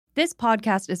This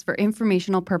podcast is for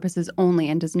informational purposes only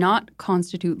and does not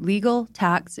constitute legal,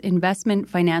 tax, investment,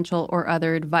 financial, or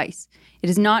other advice. It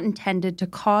is not intended to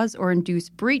cause or induce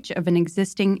breach of an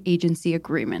existing agency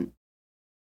agreement.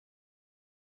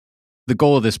 The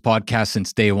goal of this podcast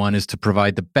since day one is to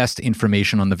provide the best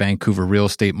information on the Vancouver real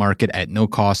estate market at no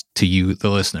cost to you, the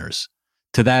listeners.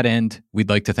 To that end, we'd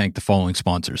like to thank the following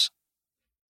sponsors.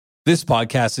 This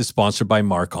podcast is sponsored by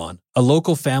Marcon, a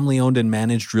local family-owned and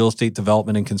managed real estate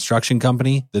development and construction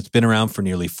company that's been around for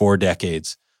nearly 4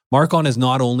 decades. Marcon is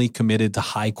not only committed to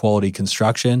high-quality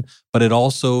construction, but it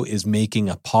also is making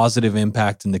a positive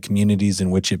impact in the communities in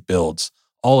which it builds,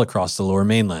 all across the Lower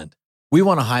Mainland. We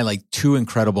want to highlight 2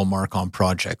 incredible Marcon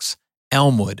projects.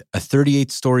 Elmwood, a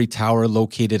 38-story tower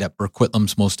located at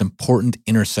Burquitlam's most important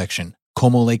intersection,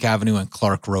 Como Lake Avenue and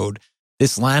Clark Road.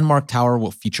 This landmark tower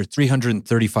will feature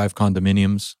 335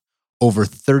 condominiums, over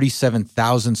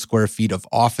 37,000 square feet of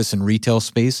office and retail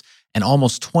space, and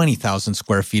almost 20,000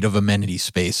 square feet of amenity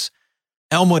space.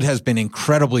 Elmwood has been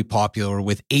incredibly popular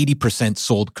with 80%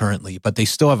 sold currently, but they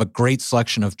still have a great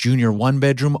selection of junior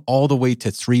 1-bedroom all the way to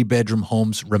 3-bedroom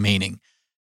homes remaining.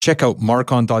 Check out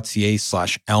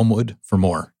marcon.ca/Elmwood for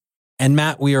more. And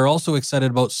Matt, we are also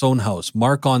excited about Sohn House,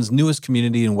 Marcon's newest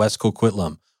community in West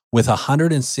Coquitlam. With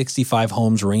 165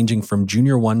 homes ranging from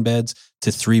junior 1-beds to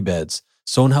 3-beds,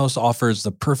 Sohn House offers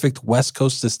the perfect West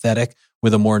Coast aesthetic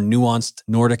with a more nuanced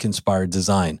Nordic-inspired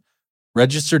design.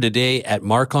 Register today at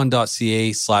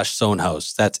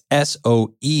marcon.ca/Sohnhaus. That's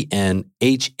SOENHAUS.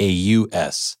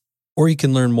 Or you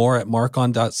can learn more at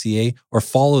marcon.ca or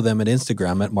follow them at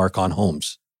Instagram at Marcon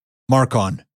Homes.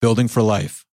 Marcon, building for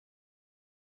life.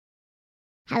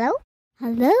 Hello?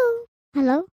 Hello?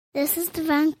 Hello? This is the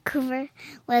Vancouver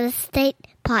Real Estate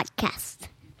Podcast.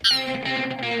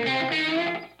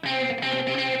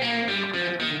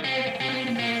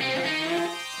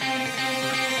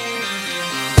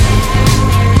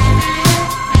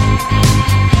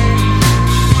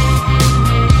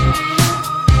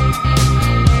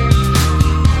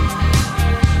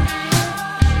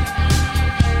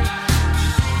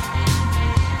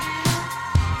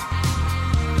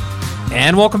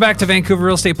 And welcome back to Vancouver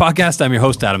Real Estate Podcast. I'm your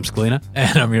host, Adam Scalina.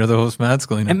 And I'm your other host, Matt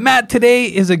Scalina. And Matt, today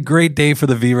is a great day for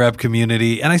the VREP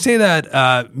community. And I say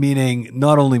that meaning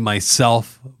not only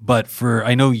myself, but for,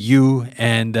 I know you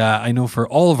and I know for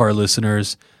all of our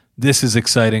listeners, this is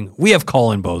exciting. We have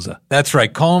Colin Boza. That's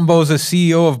right. Colin Boza,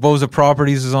 CEO of Boza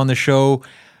Properties, is on the show.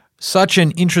 Such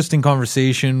an interesting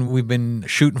conversation. We've been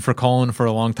shooting for Colin for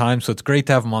a long time, so it's great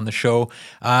to have him on the show.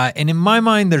 And in my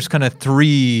mind, there's kind of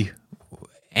 3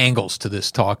 angles to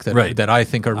this talk that I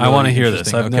think are really I want to hear this.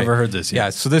 interesting. I've never heard this yet.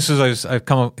 Yeah, so this is I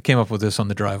came up with this on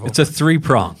the drive over. It's a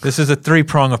 3-prong. This is a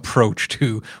 3-prong approach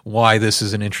to why this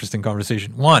is an interesting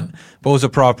conversation. 1, Boza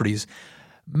Properties,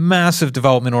 massive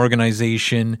development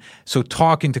organization. So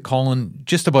talking to Colin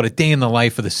just about a day in the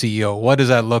life of the CEO. What does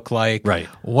that look like? Right.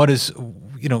 What is,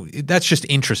 that's just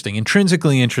interesting,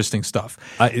 intrinsically interesting stuff.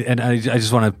 I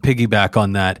just want to piggyback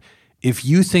on that. If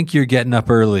you think you're getting up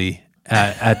early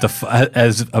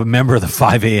as a member of the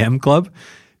 5 a.m. club,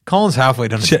 Colin's halfway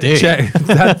done his day.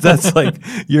 That's like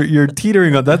you're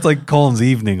teetering on. That's like Colin's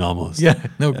evening almost. Yeah,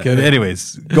 no kidding.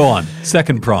 Anyways, go on.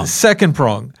 Second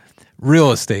prong.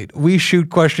 Real estate. We shoot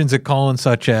questions at Colin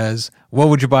such as, what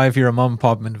would you buy if you're a mom and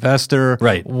pop investor?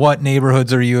 Right. What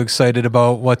neighborhoods are you excited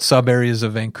about? What sub areas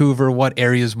of Vancouver? What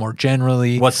areas more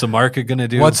generally? What's the market going to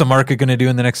do? What's the market going to do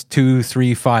in the next 2,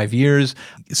 3, 5 years?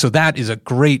 So that is a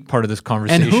great part of this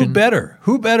conversation. And who better?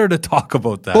 Who better to talk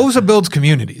about that? Boza builds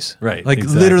communities. Right. Like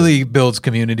exactly. literally builds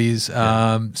communities.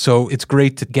 Yeah. So it's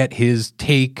great to get his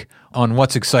take on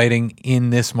what's exciting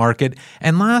in this market.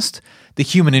 And last, the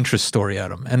human interest story,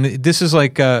 Adam. And this is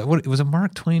like, what was it,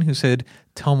 Mark Twain who said,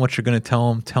 tell him what you're going to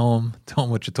tell him, tell him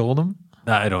what you told him?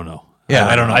 I don't know. Yeah,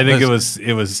 I don't know. I think it was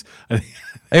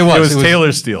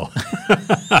Taylor Steele.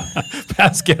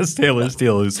 Past guest Taylor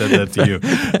Steele who said that to you.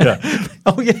 Yeah.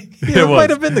 Oh, yeah. It might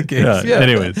have been the case. Yeah.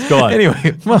 Anyways, go on.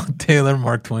 Anyway, well, Taylor,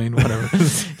 Mark Twain, whatever.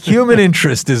 Human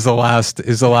interest is the last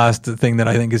thing that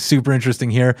I think is super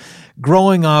interesting here.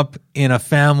 Growing up in a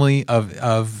family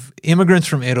of immigrants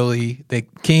from Italy, they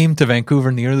came to Vancouver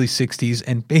in the early 60s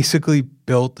and basically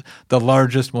built the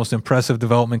largest, most impressive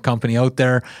development company out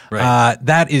there. Right.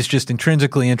 That is just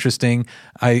intrinsically interesting.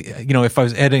 If I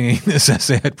was editing this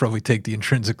essay, I'd probably take the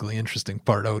intrinsically interesting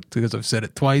part out because I've said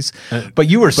it twice. But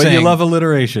you were saying, but you love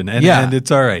alliteration, and it's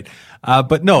all right.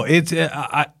 But no, it's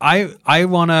I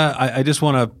just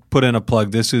wanna put in a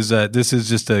plug. This is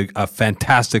just a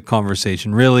fantastic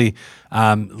conversation. Really,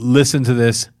 listen to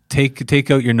this. Take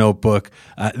out your notebook.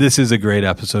 This is a great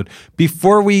episode.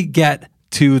 Before we get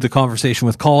to the conversation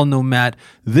with Colin, though, Matt,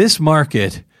 this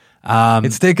market,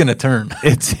 it's taken a turn.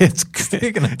 It's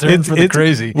taken a turn for the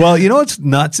crazy. Well, you know what's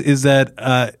nuts is that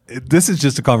this is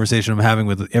just a conversation I'm having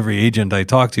with every agent I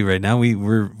talk to right now.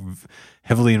 We're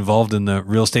heavily involved in the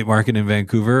real estate market in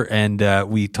Vancouver, and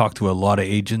we talk to a lot of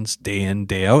agents day in,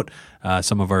 day out.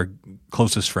 Some of our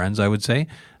closest friends, I would say,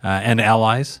 and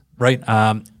allies. Right.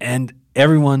 And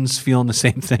everyone's feeling the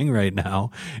same thing right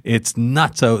now. It's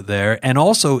nuts out there. And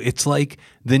also, it's like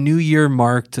the new year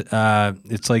marked,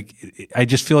 it's like, I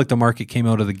just feel like the market came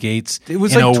out of the gates It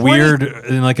was in like a weird,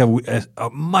 in like a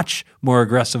much more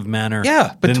aggressive manner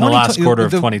but than the last quarter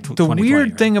of 2020. The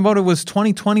weird thing about it was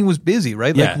 2020 was busy,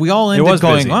 right? Like we all ended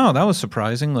going, wow, that was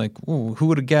surprising. Like, ooh, who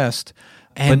would have guessed?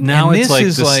 But now it's like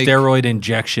the steroid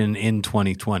injection in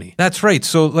 2020. That's right.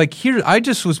 So like here, I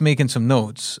just was making some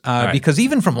notes because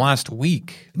even from last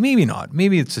week, maybe not,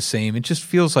 maybe it's the same. It just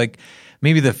feels like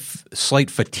maybe the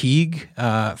slight fatigue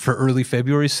for early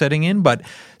February setting in. But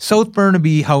South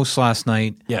Burnaby House last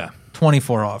night,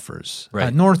 24 offers.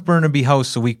 Right. North Burnaby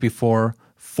House the week before,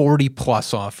 40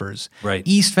 plus offers. Right.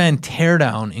 East Van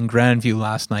Teardown in Grandview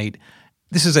last night.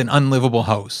 This is an unlivable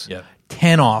house. Yeah.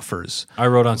 10 offers. I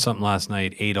wrote on something last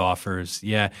night, 8 offers.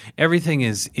 Yeah, everything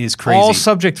is crazy. All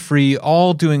subject free,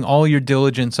 all doing all your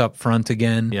diligence up front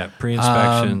again. Yeah,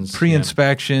 pre-inspections.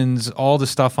 Pre-inspections, all the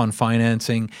stuff on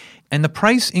financing. And the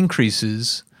price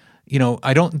increases, the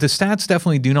stats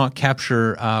definitely do not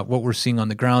capture what we're seeing on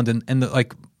the ground. And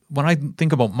when I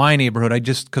think about my neighborhood,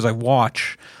 because I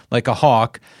watch like a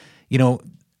hawk,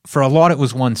 for a lot it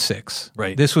was 1.6.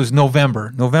 Right. This was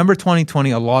November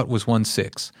 2020, a lot was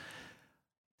 1.6.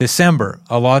 December,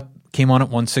 a lot came on at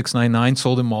 1.699,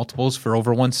 sold in multiples for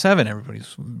over 1.7.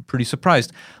 Everybody's pretty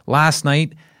surprised. Last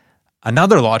night,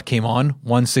 another lot came on,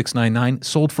 1.699,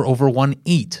 sold for over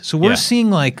 1.8. So we're seeing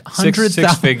like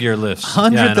six-figure lifts,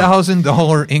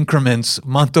 $100,000 increments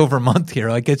month over month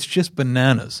here. Like it's just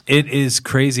bananas. It is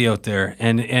crazy out there,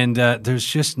 and there's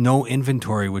just no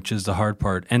inventory, which is the hard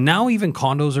part. And now even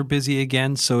condos are busy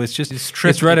again, so it's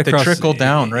right across. The trickle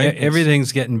down, right?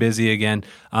 Everything's getting busy again.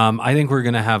 I think we're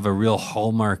going to have a real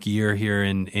hallmark year here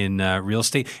in real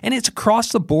estate, and it's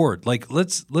across the board. Like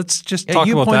let's just talk about that.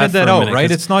 You pointed that out, out, right?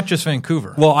 It's not just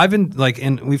Vancouver. Well, I've been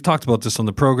and we've talked about this on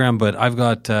the program, but I've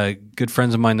got good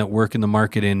friends of mine that work in the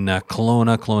market in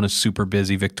Kelowna. Kelowna's super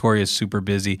busy. Victoria's super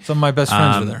busy. Some of my best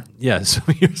friends are there. Yeah, so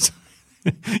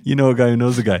you know a guy who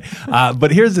knows a guy.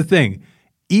 But here's the thing.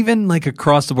 Even like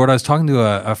across the board, I was talking to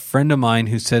a friend of mine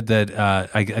who said that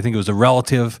I think it was a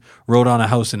relative wrote on a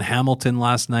house in Hamilton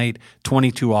last night,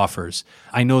 22 offers.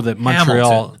 I know that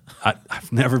Montreal,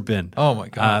 I've never been. Oh my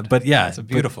God. But yeah. It's a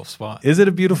beautiful spot. Is it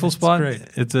a beautiful spot? Great.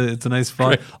 It's a nice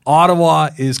spot. Great. Ottawa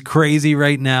is crazy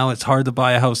right now. It's hard to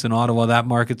buy a house in Ottawa. That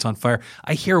market's on fire.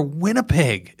 I hear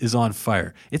Winnipeg is on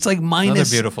fire. It's like minus.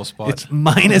 Another beautiful spot. It's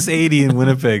minus 80 in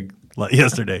Winnipeg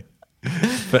yesterday.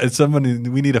 But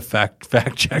we need a fact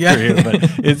checker here. But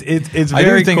it's very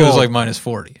I do think cool. it was like minus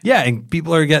 40. Yeah, and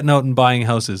people are getting out and buying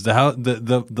houses.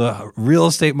 The real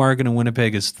estate market in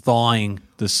Winnipeg is thawing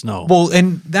the snow. Well,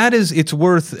 and it's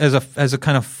worth as a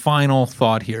kind of final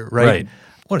thought here, right?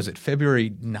 What is it? February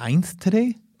 9th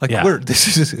today? Like we're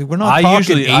not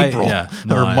talking April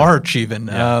or March even.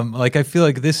 Yeah. I feel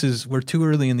like we're too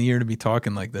early in the year to be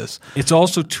talking like this. It's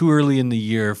also too early in the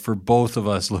year for both of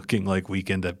us looking like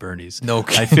Weekend at Bernie's. No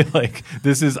kidding.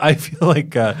 I feel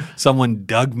like someone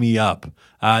dug me up.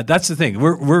 That's the thing.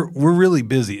 We're really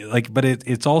busy. But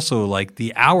it's also like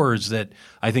the hours that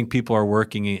I think people are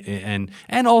working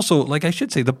and also like I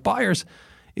should say the buyers.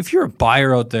 If you're a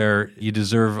buyer out there, you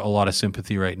deserve a lot of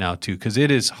sympathy right now too, because it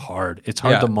is hard. It's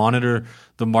hard to monitor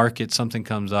the market. Something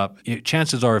comes up.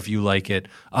 Chances are, if you like it,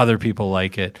 other people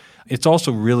like it. It's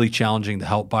also really challenging to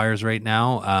help buyers right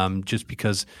now, just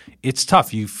because it's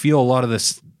tough. You feel a lot of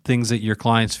the things that your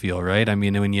clients feel, right? I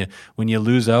mean, when you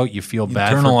lose out, you feel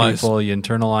bad for people. You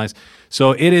internalize.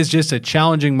 So it is just a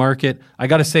challenging market. I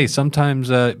got to say,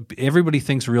 sometimes everybody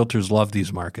thinks realtors love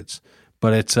these markets.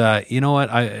 But it's, you know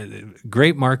what?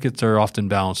 Great markets are often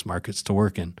balanced markets to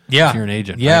work in. Yeah. If you're an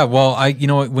agent. Yeah. Right?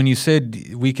 Well, when you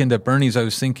said Weekend at Bernie's, I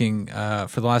was thinking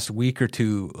for the last week or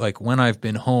two, like when I've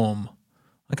been home,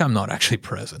 like I'm not actually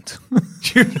present.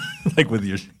 Like with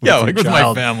your with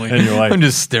my family and your wife. I'm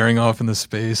just staring off in the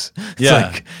space. It's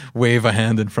like wave a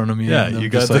hand in front of me. Yeah, and you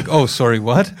got got oh, sorry,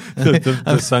 what?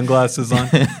 the sunglasses on.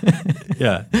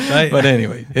 Yeah. But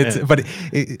anyway,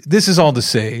 this is all to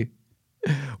say,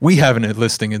 we have an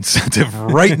listing incentive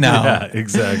right now. Yeah,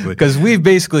 exactly. Because we've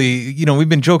basically, we've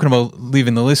been joking about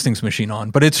leaving the listings machine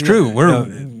on, but it's true.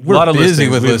 we're busy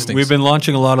with listings. We've been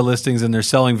launching a lot of listings, and they're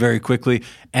selling very quickly.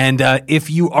 And if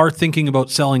you are thinking about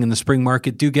selling in the spring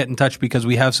market, do get in touch because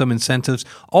we have some incentives.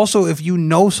 Also, if you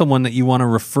know someone that you want to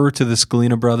refer to the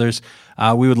Scalina Brothers,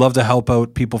 we would love to help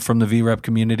out people from the VREP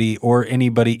community or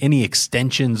any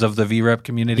extensions of the VREP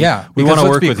community. Yeah, we want to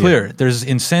work with you. Let's be clear. There's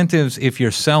incentives if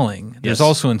you're selling. There's Yes.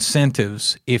 also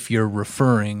incentives if you're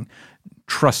referring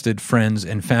trusted friends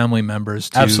and family members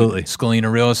to Absolutely. Scalina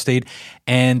Real Estate.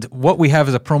 And what we have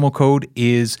as a promo code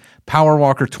is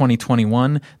PowerWalker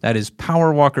 2021. That is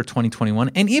PowerWalker 2021.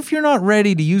 And if you're not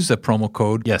ready to use the promo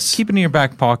code, Yes. keep it in your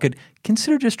back pocket.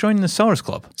 Consider just joining the Sellers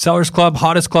Club. Sellers Club,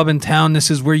 hottest club in town. This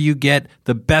is where you get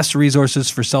the best resources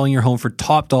for selling your home for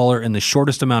top dollar in the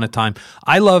shortest amount of time.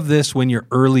 I love this when you're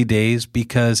early days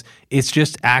because it's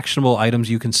just actionable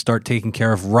items you can start taking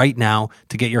care of right now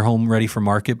to get your home ready for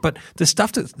market. But the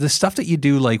stuff that you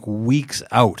do like weeks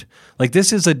out, like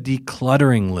this is a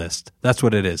decluttering list. That's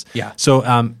what it is. Yeah.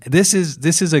 So this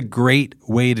is a great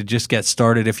way to just get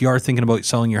started. If you are thinking about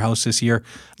selling your house this year,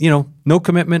 no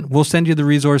commitment. We'll send you the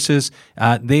resources.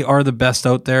 They are the best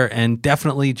out there, and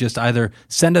definitely just either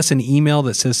send us an email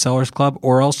that says Sellers Club,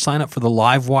 or else sign up for the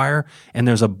Live Wire, and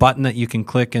there's a button that you can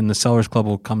click, and the Sellers Club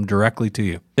will come directly to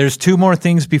you. There's two more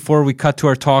things before we cut to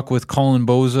our talk with Colin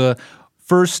Boza.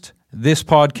 First, this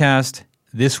podcast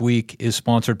this week is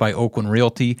sponsored by Oakwyn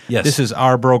Realty. Yes. This is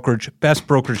our brokerage, best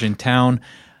brokerage in town.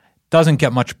 Doesn't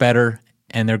get much better,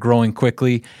 and they're growing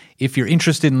quickly. If you're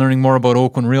interested in learning more about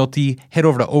Oakwyn Realty, head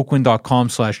over to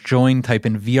oakwyn.com/join, type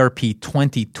in VRP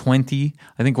 2020.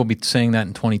 I think we'll be saying that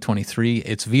in 2023.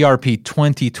 It's VRP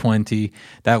 2020.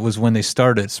 That was when they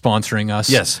started sponsoring us.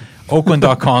 Yes.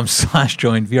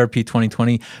 oakwyn.com/join, VRP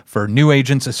 2020, for new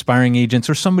agents, aspiring agents,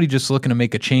 or somebody just looking to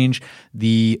make a change.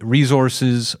 The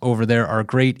resources over there are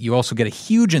great. You also get a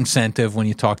huge incentive when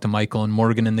you talk to Michael and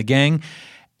Morgan and the gang.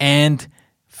 And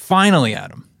finally,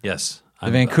 Adam, Yes. the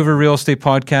Vancouver Real Estate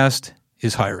Podcast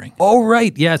is hiring. Oh,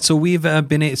 right. Yeah. So we've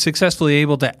been successfully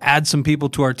able to add some people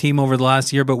to our team over the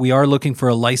last year, but we are looking for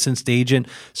a licensed agent.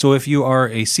 So if you are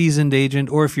a seasoned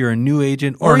agent, or if you're a new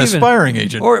agent, Or an even, aspiring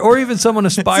agent. or even someone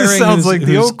aspiring, sounds like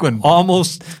the who's Oakwyn.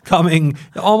 almost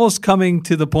coming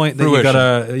to the point that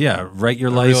Fruition. you gotta write your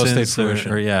real estate license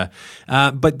fruition.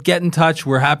 but get in touch.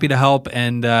 We're happy to help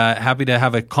and happy to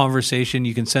have a conversation.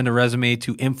 You can send a resume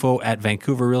to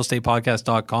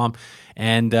info@vancouverrealestatepodcast.com.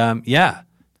 And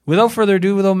without further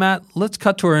ado, though, Matt, let's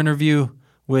cut to our interview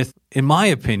with, in my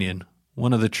opinion,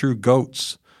 one of the true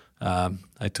GOATs. I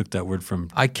took that word from.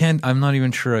 I'm not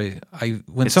even sure.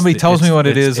 When somebody tells me what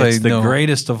it is, it's I know. the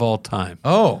greatest of all time.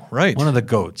 Oh, right. One of the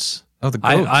GOATs. Oh, the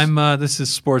GOATs. This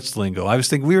is sports lingo. I was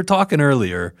thinking, we were talking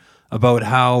earlier about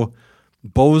how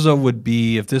Boza would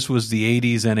be, if this was the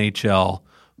 80s NHL,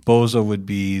 Boza would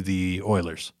be the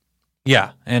Oilers.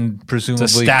 Yeah, and presumably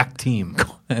It's a stacked team.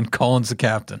 And Colin's the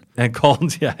captain. And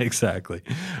Colin's, yeah, exactly.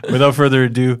 Without further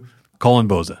ado, Colin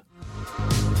Boza.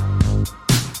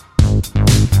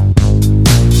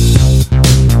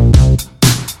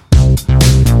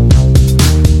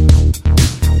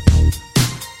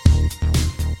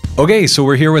 Okay, so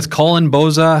we're here with Colin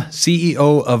Boza,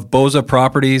 CEO of Boza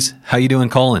Properties. How you doing,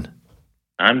 Colin?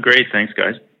 I'm great. Thanks,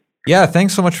 guys. Yeah,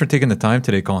 thanks so much for taking the time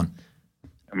today, Colin.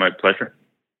 My pleasure.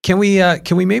 Can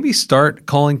we maybe start,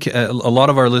 Colin? A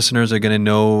lot of our listeners are going to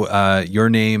know your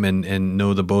name and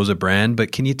know the Boza brand,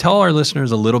 but can you tell our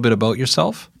listeners a little bit about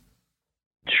yourself?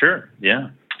 Sure, yeah.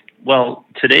 Well,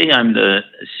 today I'm the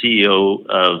CEO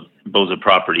of Boza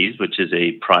Properties, which is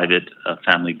a private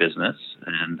family business,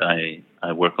 and I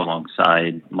work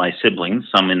alongside my siblings,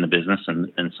 some in the business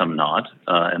and some not,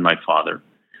 and my father.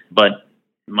 But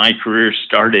my career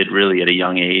started really at a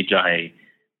young age.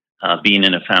 Being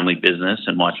in a family business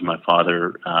and watching my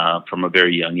father from a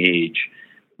very young age,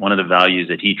 one of the values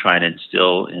that he tried to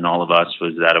instill in all of us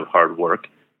was that of hard work.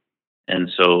 And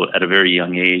so at a very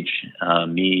young age,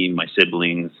 me, my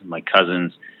siblings, my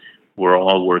cousins were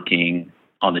all working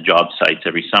on the job sites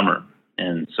every summer.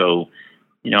 And so,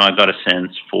 I got a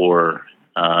sense for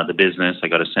the business. I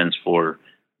got a sense for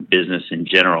business in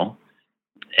general,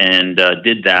 and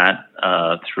did that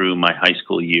through my high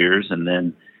school years. And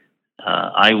then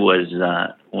I was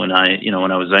when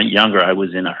I was younger, I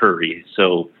was in a hurry,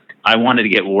 so I wanted to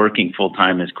get working full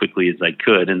time as quickly as I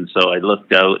could. And so I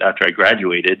looked out after I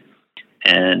graduated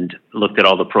and looked at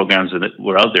all the programs that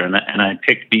were out there, and I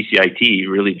picked BCIT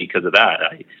really because of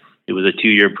that. It was a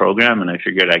 2-year program, and I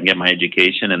figured I'd get my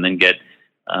education and then get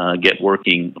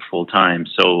working full time.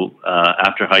 So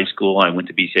after high school, I went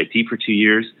to BCIT for 2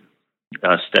 years,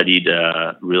 studied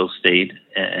real estate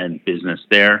and business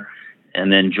there,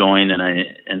 and then joined.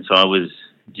 And so I was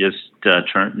just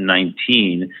turned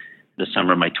 19 the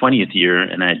summer of my 20th year,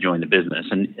 and I had joined the business.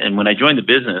 And when I joined the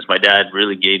business, my dad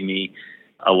really gave me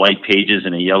a white pages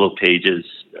and a yellow pages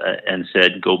and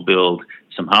said, go build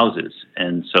some houses.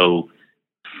 And so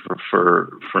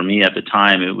for me at the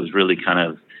time, it was really kind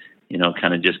of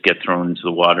just get thrown into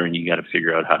the water and you got to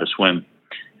figure out how to swim.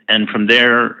 And from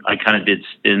there, I kind of did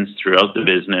stints throughout the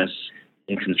business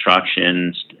in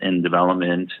construction and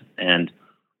development. And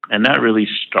that really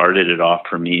started it off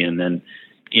for me. And then,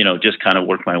 just kind of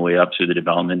worked my way up through the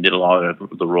development, did a lot of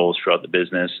the roles throughout the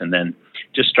business, and then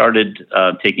just started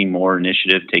taking more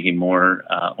initiative, taking more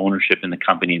ownership in the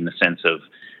company in the sense of,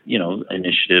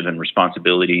 initiative and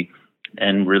responsibility,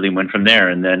 and really went from there.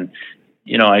 And then,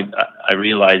 I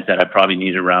realized that I probably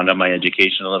needed to round up my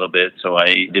education a little bit. So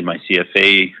I did my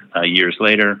CFA years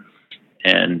later.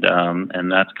 And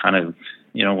that's kind of,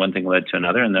 one thing led to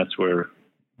another, and that's where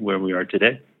we are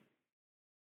today.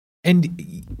 And,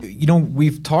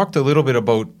 we've talked a little bit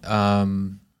about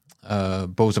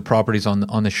Boza Properties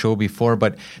on the show before,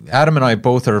 but Adam and I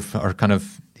both are kind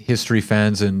of history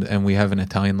fans, and we have an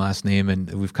Italian last name,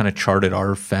 and we've kind of charted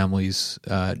our family's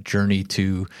journey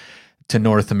to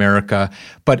North America.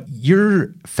 But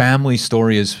your family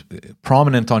story is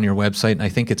prominent on your website, and I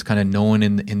think it's kind of known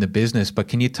in the business. But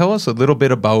can you tell us a little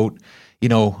bit about,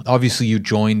 obviously you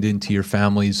joined into your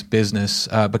family's business,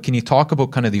 but can you talk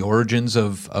about kind of the origins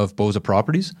of Boza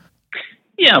Properties?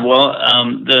 Yeah, well,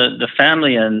 the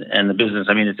family and the business,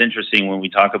 I mean, it's interesting when we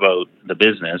talk about the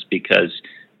business because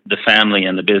the family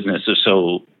and the business are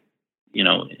so,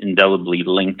 indelibly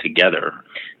linked together.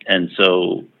 And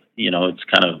so, it's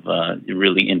kind of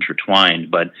really intertwined.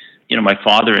 But, my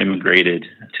father immigrated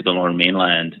to the Lower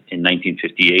Mainland in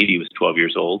 1958. He was 12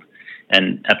 years old.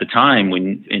 And at the time,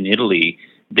 when in Italy,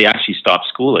 they actually stopped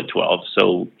school at 12.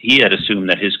 So he had assumed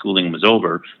that his schooling was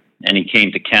over. And he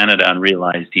came to Canada and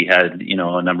realized he had,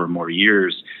 a number more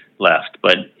years left.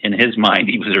 But in his mind,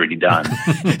 he was already done.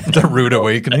 The rude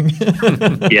awakening.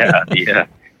 Yeah.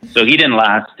 So he didn't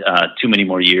last too many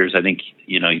more years. I think,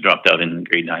 he dropped out in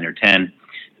grade 9 or 10.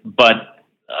 But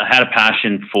had a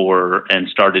passion for and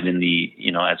started in the,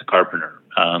 as a carpenter.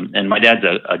 And my dad's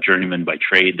a journeyman by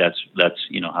trade. That's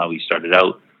how he started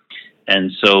out.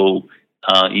 And so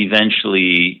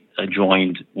eventually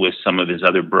joined with some of his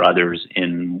other brothers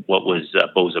in what was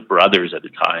Boza Brothers at the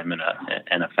time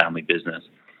and a family business.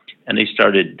 And they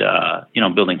started,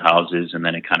 building houses, and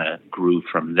then it kind of grew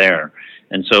from there.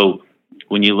 And so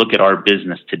when you look at our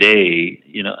business today,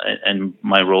 and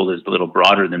my role is a little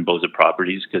broader than Boza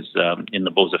Properties because in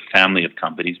the Boza family of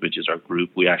companies, which is our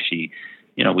group, we actually,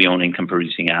 we own income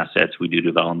producing assets, we do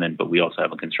development, but we also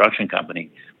have a construction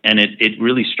company. And it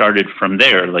really started from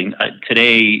there. Like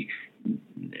today,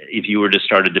 if you were to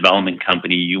start a development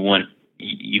company, you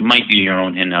might do your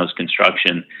own in-house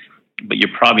construction, but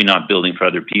you're probably not building for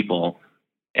other people,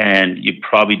 and you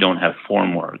probably don't have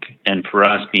form work. And for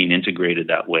us, being integrated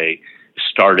that way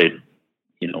started,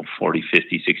 40,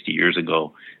 50, 60 years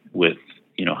ago with,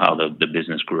 how the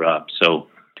business grew up. So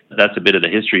that's a bit of the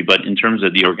history. But in terms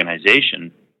of the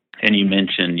organization, and you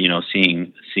mentioned,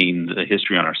 seeing the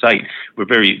history on our site, we're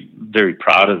very, very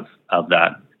proud of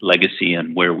that legacy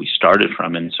and where we started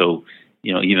from. And so,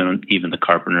 even the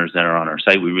carpenters that are on our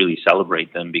site, we really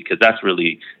celebrate them because that's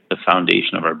really the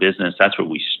foundation of our business. That's where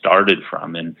we started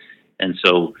from. And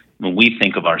so when we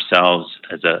think of ourselves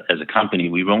as a company,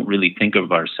 we won't really think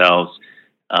of ourselves,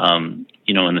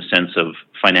 in the sense of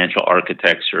financial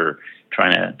architects or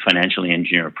trying to financially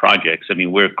engineer projects. I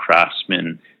mean, we're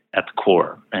craftsmen at the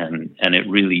core, and it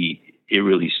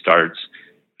really starts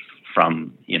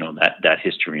from, that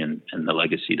history and the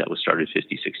legacy that was started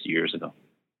 50, 60 years ago.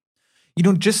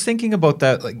 Just thinking about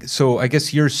that, so I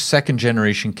guess you're second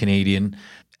generation Canadian.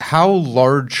 How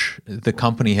large the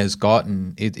company has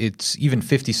gotten, it's even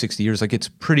 50, 60 years, it's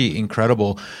pretty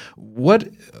incredible.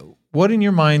 What in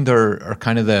your mind are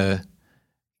kind of the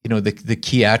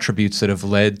key attributes that have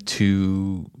led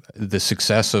to the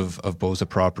success of Boza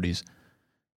Properties?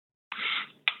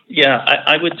 Yeah,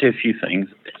 I would say a few things.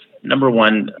 Number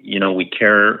one, we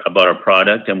care about our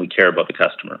product and we care about the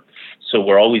customer. So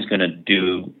we're always going to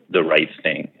do the right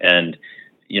thing. And,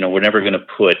 we're never going to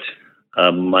put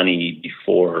money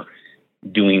before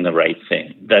doing the right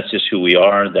thing. That's just who we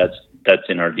are. That's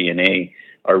in our DNA.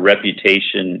 Our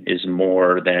reputation is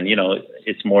more than,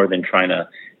 it's more than trying to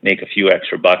make a few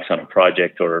extra bucks on a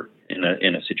project or in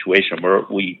a situation where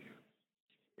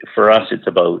for us, it's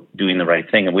about doing the right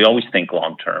thing. And we always think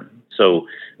long term. So,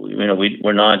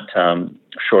 we're not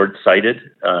short-sighted.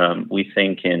 We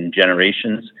think in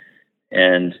generations.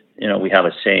 And, we have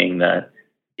a saying that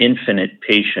infinite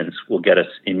patience will get us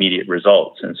immediate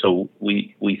results. And so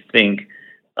we think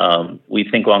We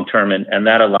think long term, and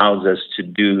that allows us to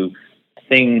do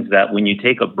things that when you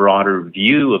take a broader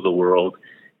view of the world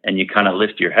and you kind of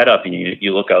lift your head up and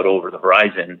you look out over the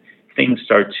horizon, things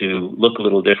start to look a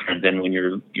little different than when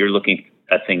you're looking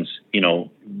at things,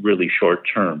 really short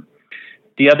term.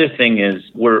 The other thing is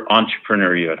we're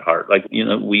entrepreneurial at heart. Like,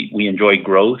 we enjoy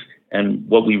growth, and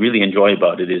what we really enjoy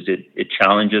about it is it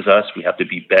challenges us. We have to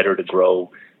be better to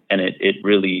grow, and it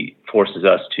really forces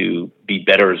us to be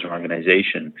better as an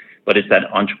organization. But it's that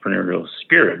entrepreneurial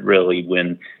spirit, really,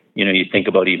 when you think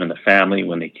about even the family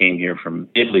when they came here from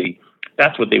Italy.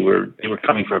 That's what they were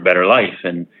coming for, a better life,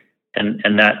 and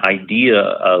that idea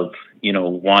of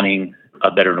wanting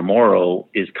a better tomorrow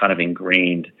is kind of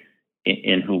ingrained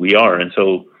in who we are. And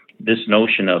so this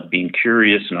notion of being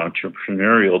curious and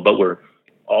entrepreneurial, but we're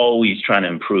always trying to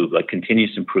improve, like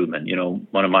continuous improvement.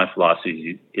 One of my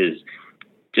philosophies is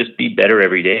just be better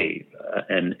every day,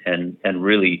 and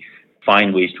really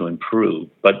find ways to improve,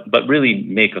 but really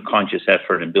make a conscious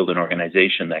effort and build an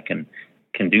organization that can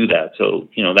do that. So,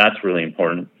 that's really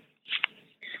important.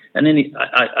 And then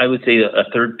I would say a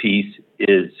third piece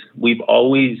is we've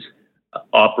always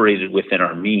operated within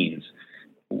our means.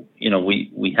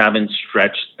 We haven't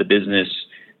stretched the business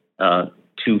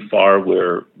too far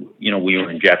where, we were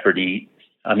in jeopardy.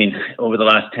 I mean, over the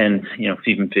last 10,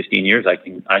 even 15 years, I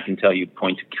can tell you,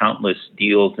 point to countless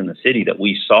deals in the city that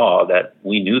we saw that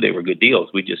we knew they were good deals.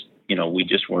 We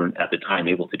just weren't at the time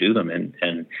able to do them,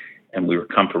 and we were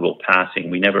comfortable passing.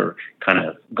 We never kind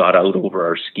of got out over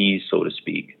our skis, so to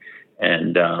speak.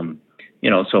 And,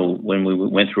 so when we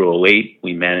went through 2008,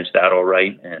 we managed that all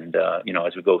right. And,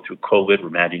 as we go through COVID, we're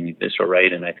managing this all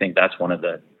right. And I think that's one of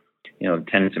the,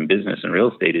 tenets in business and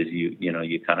real estate is you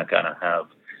kind of have,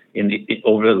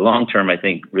 over the long term, I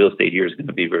think real estate here is going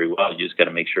to be very well. You just got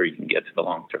to make sure you can get to the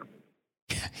long term.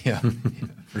 Yeah,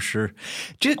 for sure.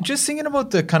 Just thinking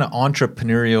about the kind of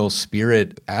entrepreneurial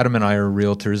spirit, Adam and I are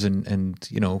realtors,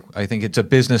 and I think it's a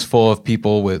business full of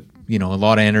people with, a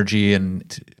lot of energy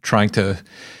and trying to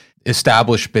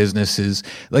establish businesses.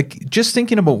 Like, just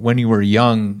thinking about when you were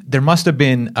young, there must have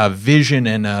been a vision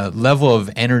and a level of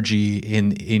energy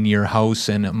in your house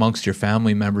and amongst your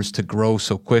family members to grow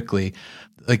so quickly.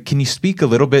 Like, can you speak a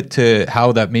little bit to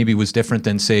how that maybe was different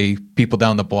than, say, people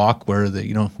down the block where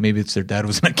maybe it's their dad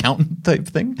was an accountant type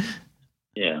thing?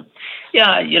 Yeah.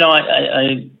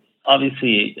 I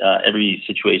obviously everybody's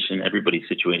situation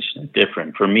is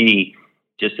different. For me,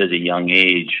 just as a young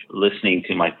age, listening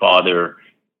to my father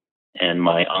and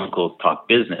my uncles talk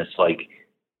business, I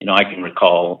can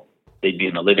recall they'd be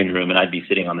in the living room and I'd be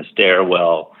sitting on the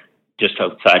stairwell just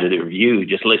outside of their view,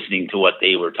 just listening to what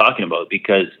they were talking about,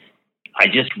 because I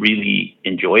just really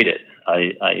enjoyed it.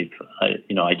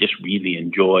 I just really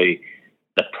enjoy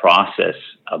the process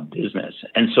of business.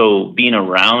 And so being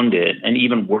around it and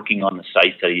even working on the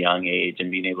sites at a young age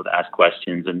and being able to ask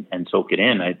questions and soak it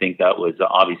in, I think that was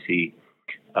obviously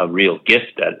a real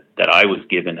gift that I was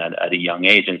given at a young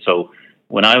age. And so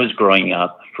when I was growing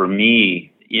up, for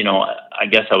me, I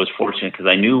guess I was fortunate because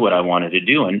I knew what I wanted to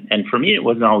do. And for me, it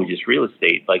wasn't always just real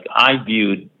estate. Like, I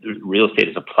viewed real estate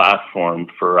as a platform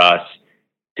for us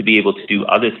to be able to do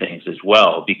other things as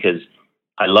well, because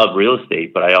I love real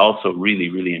estate, but I also really,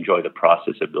 really enjoy the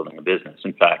process of building a business.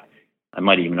 In fact, I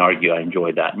might even argue I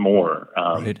enjoy that more.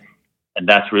 Right. And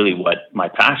that's really what my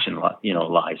passion,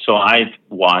 lies. So I've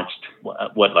watched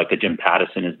what like a Jim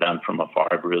Pattison has done from afar.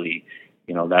 I've really,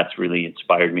 that's really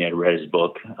inspired me. I read his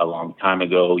book a long time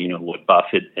ago, what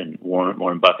Buffett and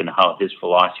Warren Buffett and how his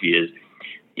philosophy is.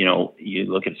 You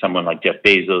look at someone like Jeff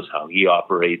Bezos, how he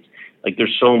operates. Like,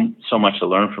 there's so much to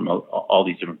learn from all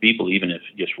these different people, even if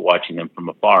just watching them from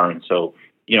afar. And so,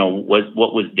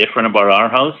 what was different about our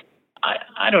house?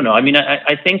 I don't know. I mean,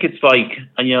 I think it's like,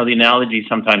 the analogy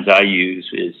sometimes I use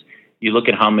is you look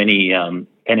at how many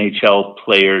NHL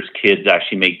players' kids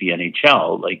actually make the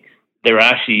NHL. Like, they're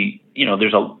actually,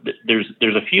 there's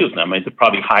a few of them. They're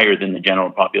probably higher than the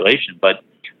general population. But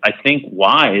I think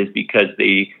why is because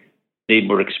they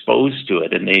were exposed to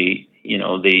it, and they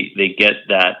get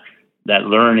that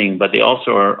learning, but they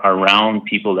also are around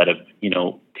people that have,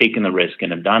 taken the risk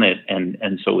and have done it.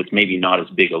 And so it's maybe not as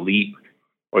big a leap,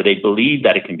 or they believe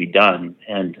that it can be done.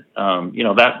 And,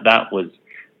 that was,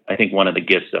 I think, one of the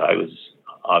gifts that I was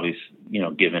obviously,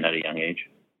 given at a young age.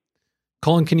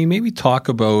 Colin, can you maybe talk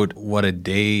about what a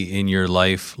day in your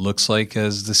life looks like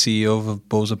as the CEO of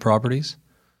Boza Properties?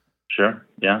 Sure.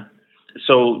 Yeah.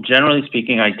 So generally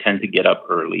speaking, I tend to get up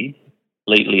early,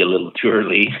 lately a little too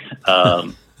early.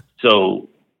 So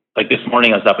like this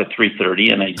morning I was up at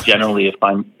 3:30, and I generally, if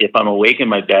I'm awake in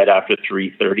my bed after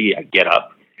 3:30, I get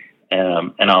up,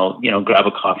 and I'll, grab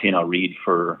a coffee and I'll read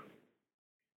for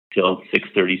till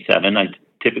 6:37. I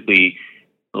typically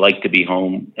like to be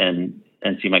home and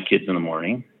see my kids in the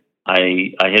morning.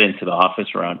 I head into the office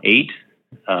around 8.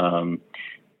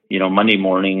 Monday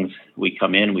mornings we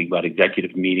come in, we've got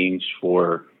executive meetings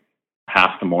for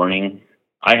half the morning.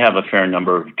 I have a fair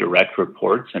number of direct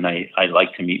reports, and I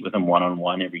like to meet with them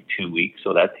one-on-one every 2 weeks,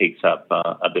 so that takes up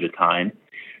a bit of time.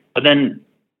 But then,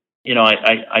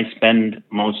 I spend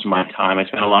most of my time, I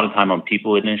spend a lot of time on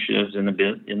people initiatives in the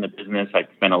business. I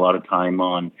spend a lot of time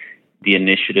on the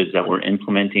initiatives that we're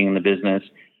implementing in the business.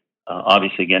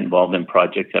 Obviously, get involved in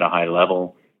projects at a high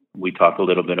level. We talk a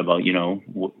little bit about,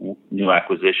 new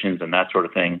acquisitions and that sort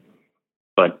of thing.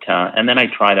 But and then I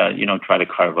try to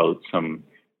carve out some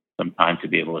time to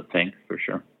be able to think, for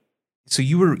sure. So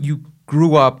you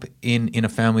grew up in a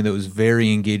family that was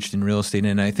very engaged in real estate,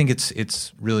 and I think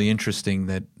it's really interesting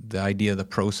that the idea, the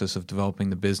process of developing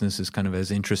the business is kind of as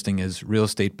interesting as real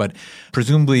estate. But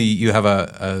presumably you have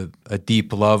a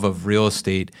deep love of real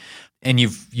estate, and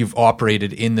you've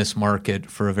operated in this market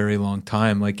for a very long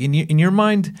time. Like in your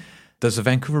mind, does the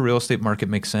Vancouver real estate market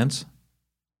make sense?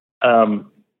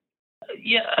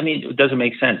 Yeah, I mean, it doesn't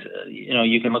make sense.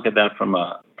 You can look at that from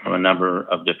a number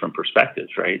of different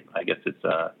perspectives, right? I guess it's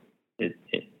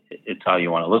how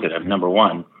you want to look at it. Number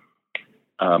one,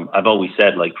 I've always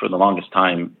said, like, for the longest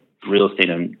time, real estate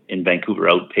in Vancouver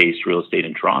outpaced real estate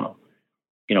in Toronto.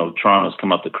 Toronto's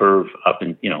come up the curve up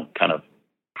in, kind of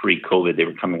pre-COVID, they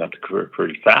were coming up the curve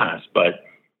pretty fast. But,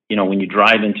 when you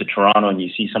drive into Toronto and you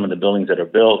see some of the buildings that are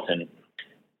built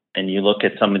and you look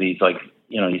at some of these, like,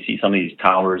 you see some of these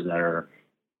towers that are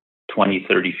 20,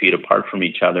 30 feet apart from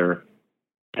each other,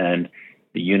 and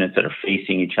the units that are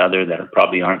facing each other that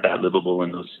probably aren't that livable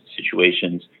in those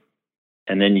situations.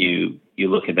 And then you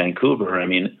look at Vancouver. I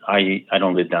mean, I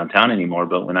don't live downtown anymore,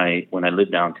 but when I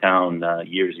lived downtown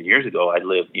years and years ago, I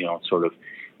lived, sort of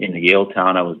in the Yale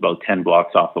town. I was about 10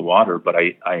 blocks off the water, but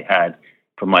I had,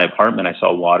 from my apartment, I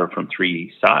saw water from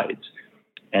 3 sides.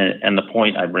 And the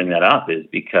point I bring that up is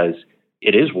because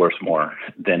it is worth more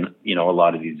than, a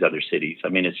lot of these other cities. I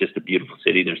mean, it's just a beautiful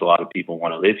city. There's a lot of people who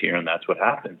want to live here, and that's what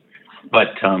happens. But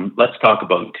let's talk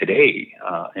about today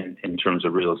in terms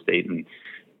of real estate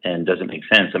and does it make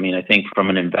sense? I mean, I think from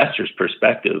an investor's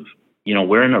perspective,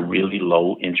 we're in a really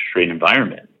low interest rate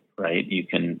environment, right? You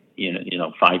can,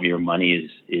 5-year money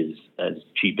is as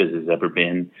cheap as it's ever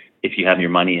been. If you have your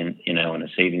money in a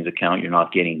savings account, you're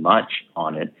not getting much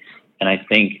on it. And I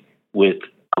think with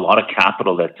a lot of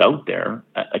capital that's out there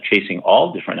chasing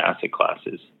all different asset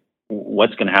classes,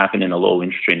 what's going to happen in a low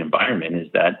interest rate environment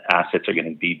is that assets are going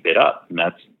to be bid up, and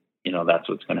that's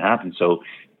what's going to happen. So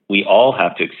we all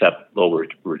have to accept lower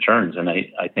returns. And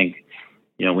I think,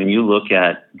 when you look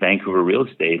at Vancouver real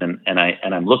estate, and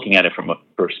I'm looking at it from a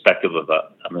perspective of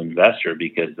an investor,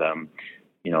 because from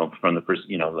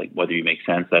the like whether you make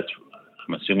sense,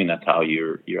 I'm assuming that's how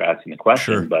you're asking the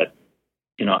question. Sure. But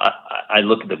I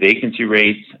look at the vacancy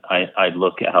rates. I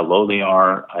look at how low they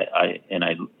are.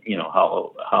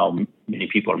 How many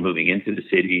people are moving into the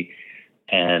city,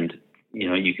 and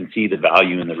you can see the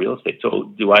value in the real estate.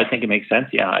 So, do I think it makes sense?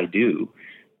 Yeah, I do,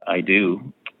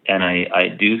 and I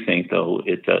do think, though,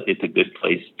 it's a good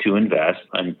place to invest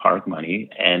and park money,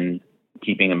 and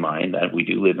keeping in mind that we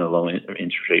do live in a low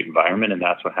interest rate environment, and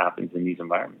that's what happens in these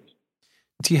environments.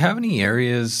 Do you have any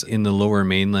areas in the Lower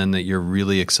Mainland that you're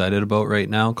really excited about right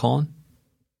now, Colin?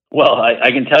 Well,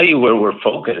 I can tell you where we're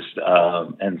focused,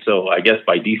 and so I guess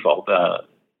by default, I'm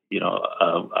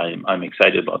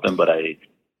excited about them, but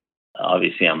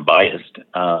I'm biased.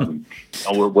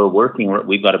 We're working.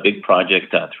 We've got a big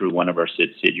project through one of our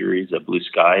subsidiaries, Blue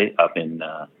Sky, up in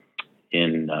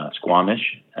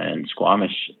Squamish, and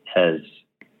Squamish has,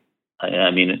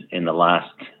 in the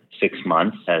last 6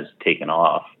 months, has taken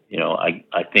off.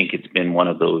 I think it's been one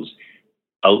of those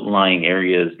outlying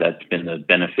areas that's been the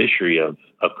beneficiary of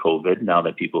COVID. Now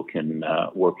that people can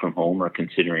work from home or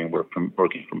considering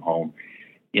working from home,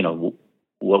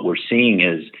 what we're seeing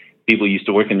is people used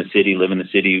to work in the city, live in the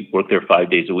city, work there 5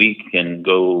 days a week, and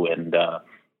go and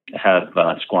have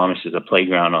Squamish as a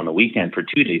playground on the weekend for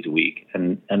 2 days a week.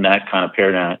 And that kind of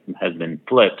paradigm has been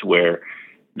flipped, where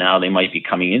now they might be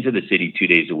coming into the city 2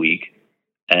 days a week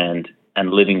and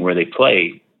living where they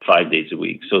play 5 days a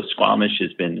week. So Squamish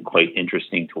has been quite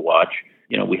interesting to watch.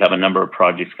 We have a number of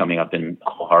projects coming up in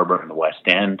Hull Harbor and the West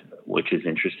End, which is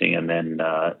interesting. And then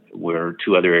we're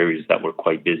 2 other areas that we're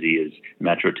quite busy is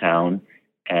Metrotown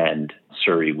and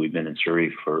Surrey. We've been in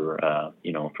Surrey for a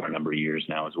number of years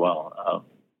now as well,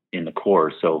 in the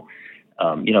core. So,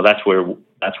 that's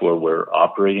where we're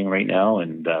operating right now.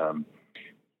 And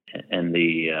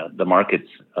the markets,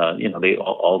 they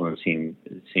all of them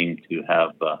seem to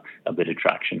have a bit of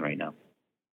traction right now.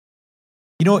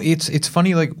 It's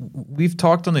funny, like we've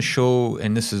talked on the show,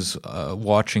 and this is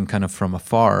watching kind of from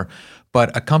afar,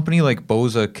 but a company like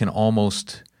Boza can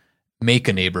almost make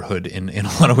a neighborhood in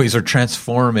a lot of ways, or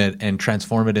transform it in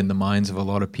the minds of a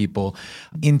lot of people.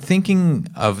 In thinking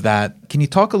of that, can you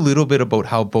talk a little bit about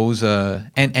how Boza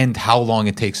and how long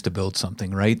it takes to build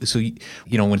something, right? So,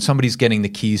 when somebody's getting the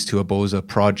keys to a Boza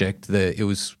project, it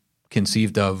was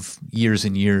conceived of years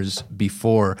and years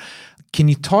before. Can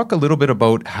you talk a little bit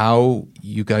about how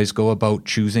you guys go about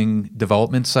choosing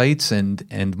development sites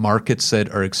and markets that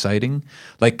are exciting?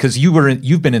 Like, because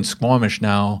you've been in Squamish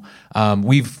now.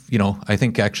 I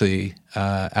think actually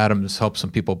Adam's helped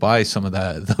some people buy some of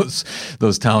those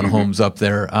townhomes up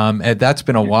there. And that's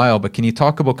been a while. But can you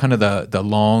talk about kind of the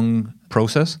long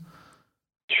process?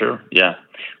 Sure. Yeah.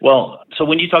 Well, so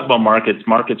when you talk about markets,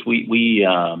 we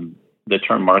the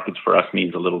term markets for us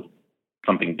means a little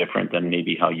something different than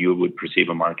maybe how you would perceive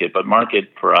a market. But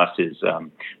market for us is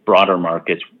broader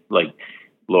markets like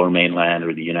Lower Mainland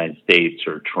or the United States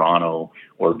or Toronto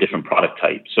or different product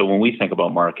types. So when we think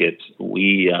about markets,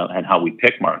 and how we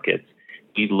pick markets,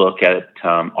 we look at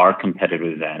our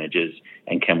competitive advantages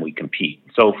and can we compete.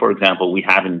 So, for example, we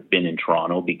haven't been in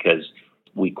Toronto because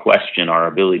we question our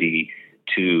ability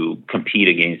to compete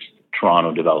against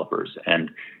Toronto developers. And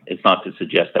it's not to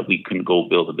suggest that we couldn't go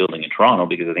build a building in Toronto,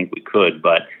 because I think we could,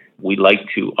 but we like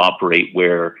to operate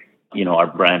where, our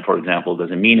brand, for example,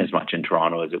 doesn't mean as much in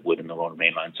Toronto as it would in the Lower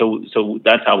Mainland. So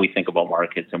that's how we think about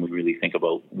markets, and we really think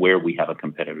about where we have a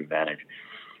competitive advantage.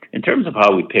 In terms of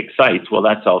how we pick sites, well,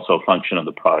 that's also a function of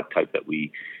the product type that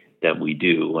we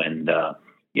do. And,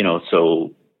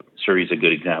 so Surrey is a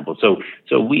good example.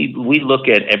 So we look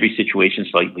at every situation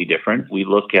slightly different. We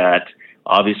look at,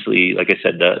 obviously, like I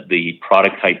said, the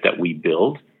product type that we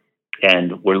build,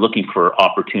 and we're looking for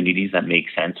opportunities that make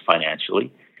sense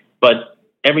financially. But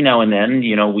every now and then,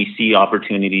 we see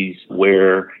opportunities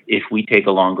where if we take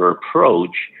a longer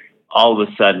approach, all of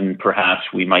a sudden, perhaps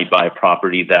we might buy a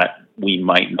property that we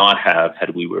might not have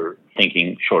had we were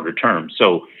thinking shorter term.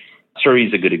 So Surrey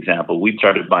is a good example. We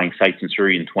started buying sites in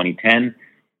Surrey in 2010.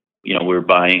 We're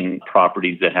buying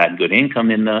properties that had good income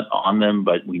on them,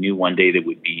 but we knew one day they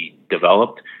would be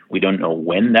developed. We don't know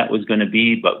when that was going to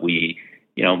be, but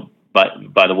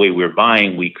but by the way we're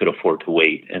buying, we could afford to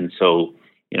wait. And so,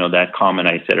 that comment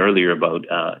I said earlier about,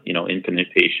 infinite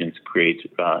patience creates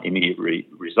immediate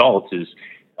results is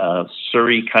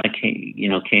Surrey kind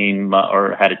of came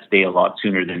or had its day a lot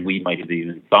sooner than we might have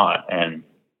even thought. And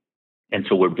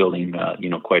so we're building,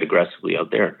 quite aggressively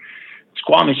out there.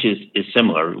 Squamish is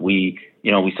similar. We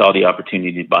saw the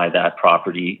opportunity to buy that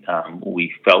property.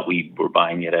 We felt we were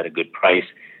buying it at a good price.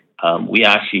 We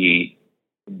actually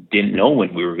didn't know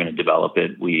when we were going to develop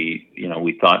it.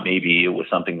 We thought maybe it was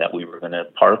something that we were going to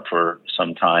park for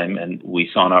some time, and we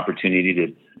saw an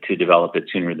opportunity to develop it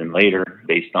sooner than later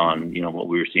based on, what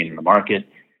we were seeing in the market.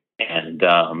 And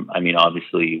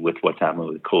obviously with what's happening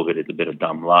with COVID, it's a bit of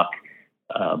dumb luck.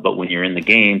 But when you're in the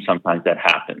game, sometimes that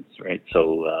happens, right?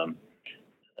 So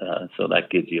that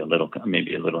gives you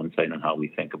maybe a little insight on how we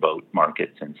think about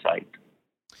markets and sites.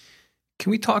 Can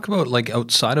we talk about, like,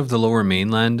 outside of the Lower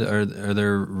Mainland, are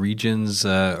there regions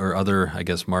or other, I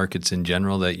guess, markets in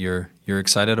general that you're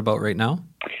excited about right now?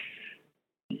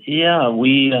 Yeah,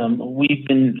 we've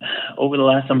been, over the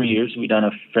last number of years, we've done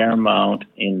a fair amount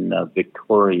in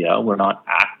Victoria. We're not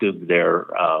active there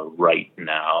right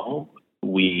now.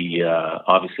 We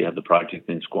obviously have the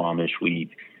project in Squamish.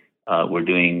 We're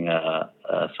doing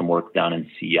some work down in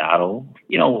Seattle.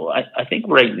 I think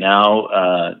right now,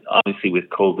 obviously with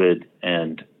COVID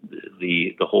and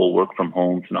the whole work from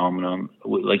home phenomenon,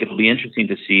 it'll be interesting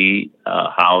to see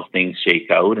how things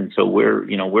shake out. And so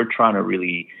we're trying to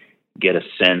really get a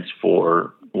sense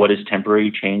for what is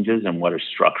temporary changes and what are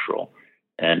structural,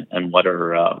 and what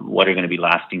are going to be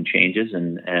lasting changes.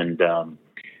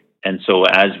 And so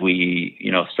as we,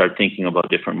 start thinking about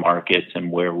different markets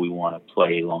and where we want to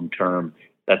play long term,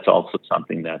 that's also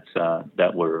something that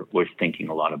we're thinking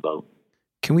a lot about.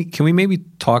 Can we maybe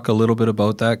talk a little bit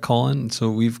about that, Colin? So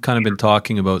we've kind of been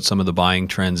talking about some of the buying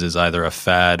trends as either a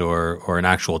fad or an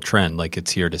actual trend, like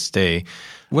it's here to stay.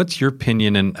 What's your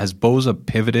opinion, and has Boza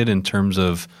pivoted in terms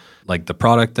of like the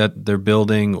product that they're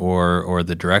building or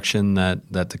the direction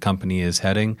that the company is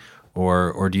heading,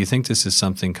 or do you think this is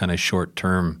something kind of short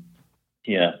term?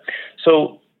 Yeah.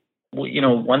 So,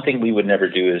 one thing we would never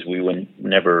do is we would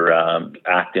never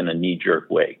act in a knee-jerk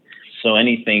way. So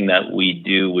anything that we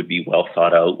do would be well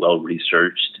thought out, well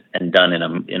researched, and done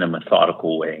in a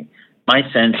methodical way. My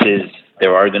sense is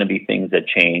there are going to be things that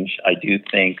change. I do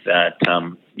think that,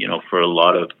 for a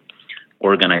lot of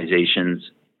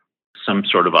organizations, some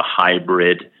sort of a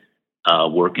hybrid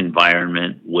work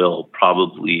environment will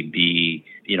probably be,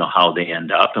 how they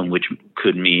end up, and which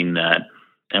could mean that,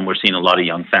 and we're seeing a lot of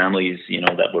young families,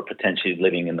 that were potentially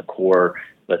living in the core,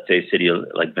 let's say, city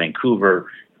like Vancouver,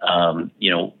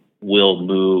 will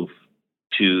move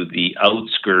to the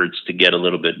outskirts to get a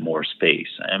little bit more space.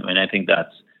 I mean, I think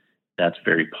that's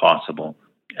very possible,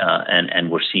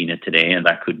 and we're seeing it today, and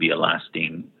that could be a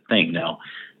lasting thing. Now,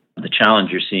 the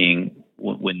challenge you're seeing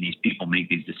when these people make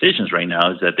these decisions right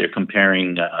now is that they're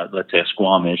comparing, let's say, a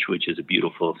Squamish, which is a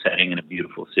beautiful setting and a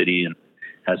beautiful city and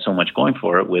has so much going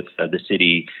for it, with the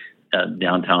city,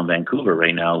 downtown Vancouver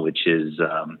right now, which is,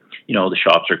 the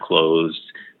shops are closed.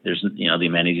 There's, the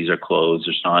amenities are closed.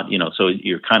 There's not, so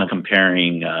you're kind of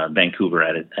comparing Vancouver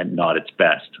at not its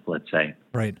best, let's say.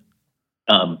 Right.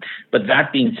 But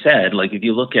that being said, like if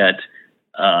you look at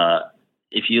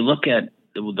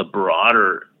the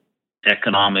broader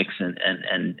economics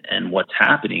and what's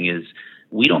happening is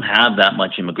we don't have that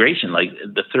much immigration. Like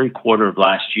the third quarter of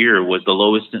last year was the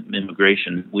lowest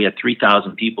immigration. We had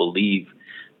 3,000 people leave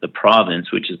the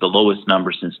province, which is the lowest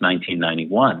number since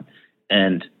 1991.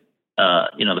 And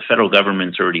the federal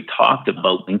government's already talked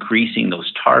about increasing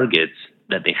those targets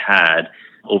that they had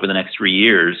over the next 3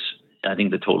 years. I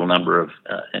think the total number of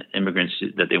immigrants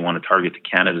that they want to target to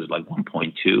Canada is like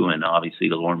 1.2, and obviously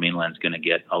the Lower Mainland is going to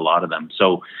get a lot of them.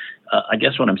 So I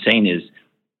guess what I'm saying is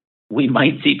we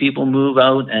might see people move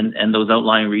out, and those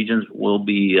outlying regions will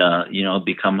be,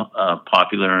 become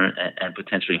popular and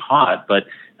potentially hot. But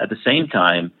at the same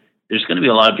time, there's going to be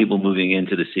a lot of people moving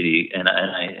into the city,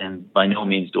 and by no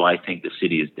means do I think the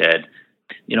city is dead.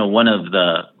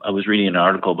 I was reading an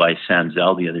article by Sam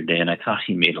Zell the other day, and I thought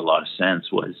he made a lot of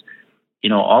sense. Was,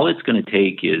 all it's going to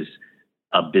take is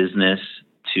a business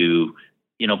to,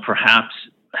 perhaps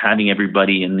having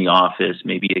everybody in the office.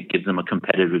 Maybe it gives them a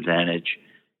competitive advantage,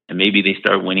 and maybe they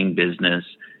start winning business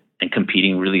and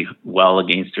competing really well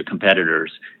against their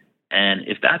competitors. And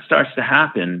if that starts to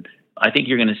happen, I think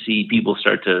you're going to see people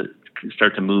start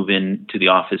to move into the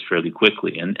office fairly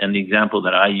quickly. And the example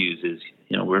that I use is,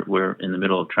 we're in the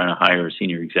middle of trying to hire a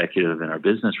senior executive in our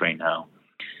business right now,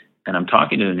 and I'm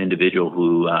talking to an individual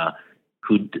who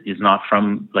is not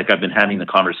from, like, I've been having the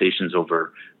conversations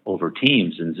over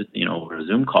Teams and over a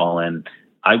Zoom call, and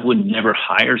I would never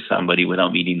hire somebody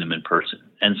without meeting them in person.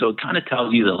 And so it kind of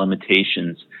tells you the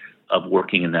limitations of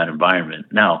working in that environment.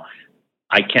 Now,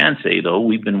 I can say, though,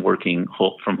 we've been working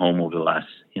from home over the last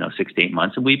 6 to 8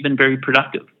 months, and we've been very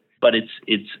productive. But it's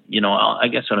I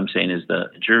guess what I'm saying is the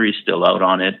jury's still out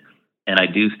on it, and I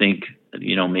do think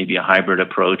maybe a hybrid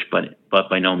approach, but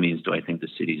by no means do I think the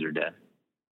cities are dead.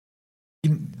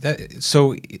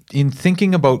 So in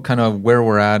thinking about kind of where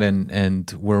we're at and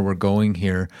where we're going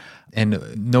here,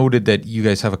 and noted that you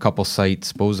guys have a couple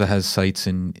sites, Boza has sites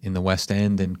in the West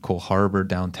End and Cole Harbour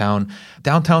downtown.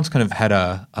 Downtown's kind of had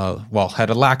a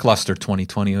lackluster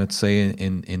 2020, let's say,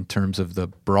 in terms of the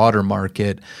broader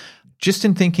market. Just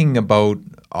in thinking about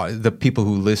the people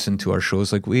who listen to our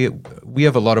shows, like we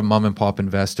have a lot of mom and pop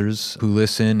investors who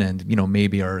listen and,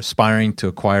 maybe are aspiring to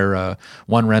acquire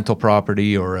one rental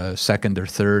property or a second or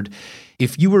third.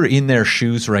 If you were in their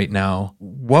shoes right now,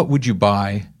 what would you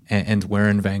buy and where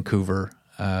in Vancouver?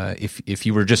 If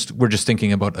you we're just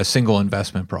thinking about a single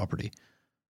investment property.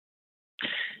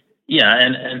 Yeah,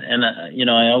 and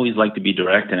I always like to be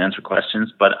direct and answer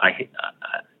questions, but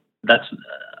that's.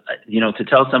 To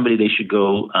tell somebody they should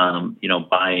go,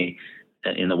 buy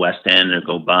in the West End or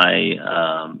go buy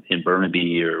in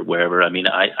Burnaby or wherever. I mean,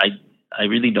 I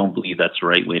really don't believe that's the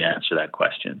right way to answer that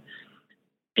question.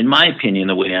 In my opinion,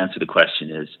 the way to answer the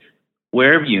question is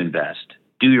wherever you invest,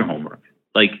 do your homework.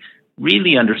 Like,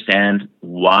 really understand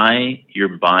why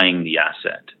you're buying the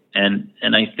asset. And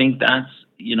I think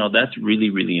that's really,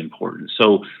 really important.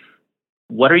 So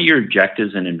what are your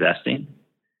objectives in investing?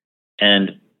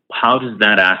 And how does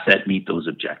that asset meet those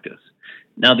objectives?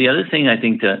 Now, the other thing I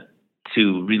think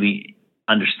to really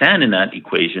understand in that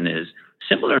equation is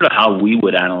similar to how we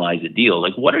would analyze a deal.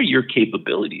 Like, what are your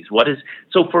capabilities?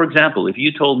 So for example, if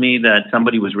you told me that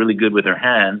somebody was really good with their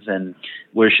hands and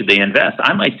where should they invest,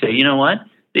 I might say, you know what?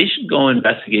 They should go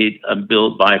investigate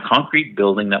buy a concrete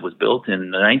building that was built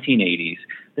in the 1980s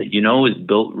that is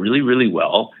built really, really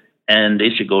well. And they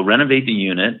should go renovate the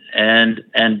unit and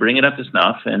bring it up to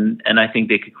snuff. And I think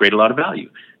they could create a lot of value.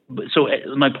 So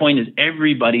my point is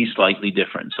everybody's slightly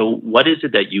different. So what is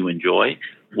it that you enjoy?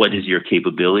 What is your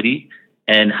capability?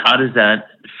 And how does that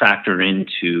factor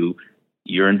into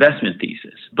your investment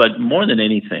thesis? But more than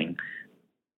anything,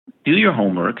 do your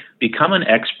homework, become an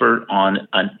expert on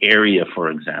an area, for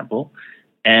example,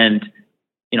 and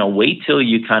wait till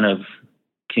you kind of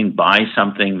can buy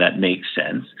something that makes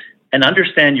sense and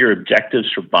understand your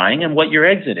objectives for buying and what your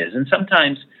exit is. And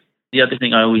sometimes the other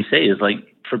thing I always say is, like,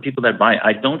 for people that buy,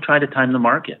 I don't try to time the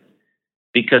market,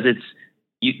 because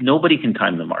nobody can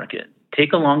time the market.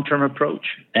 Take a long-term approach.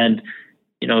 And,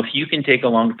 if you can take a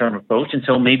long-term approach, and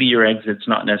so maybe your exit's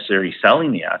not necessarily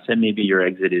selling the asset, maybe your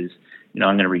exit is,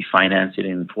 I'm going to refinance it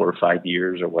in 4 or 5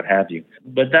 years or what have you.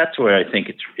 But that's where I think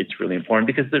it's really important,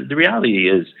 because the reality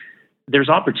is there's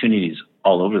opportunities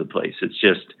all over the place. It's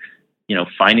just,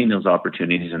 finding those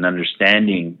opportunities and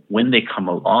understanding when they come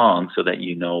along, so that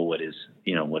what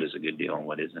is a good deal and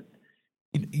what isn't.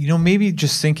 Maybe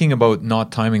just thinking about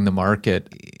not timing the market,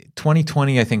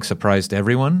 2020, I think, surprised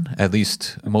everyone, at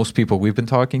least most people we've been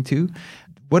talking to.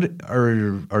 What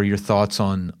are your thoughts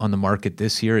on the market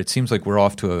this year? It seems like we're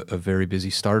off to a very busy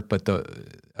start, but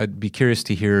I'd be curious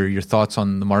to hear your thoughts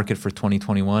on the market for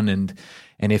 2021, and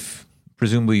if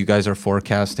presumably you guys are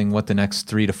forecasting what the next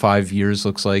 3 to 5 years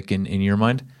looks like in your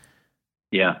mind.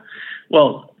 Yeah.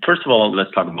 Well, first of all,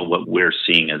 let's talk about what we're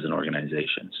seeing as an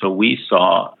organization. So we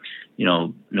saw,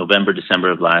 November,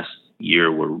 December of last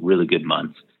year were really good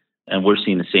months, and we're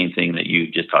seeing the same thing that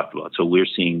you just talked about. So we're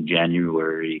seeing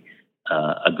January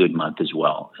a good month as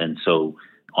well. And so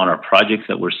on our projects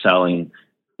that we're selling,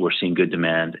 we're seeing good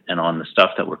demand. And on the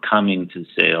stuff that we're coming to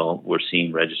sale, we're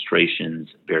seeing registrations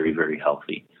very, very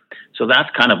healthy. So that's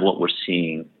kind of what we're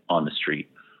seeing on the street.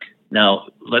 Now,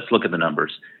 let's look at the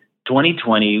numbers.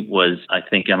 2020 was, I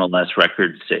think, MLS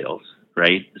record sales,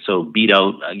 right? So beat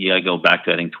out, go back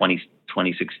to, I think,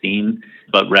 2016,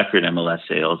 but record MLS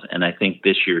sales. And I think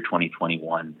this year,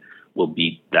 2021, will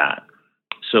beat that.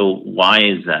 So why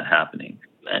is that happening?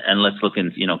 And let's look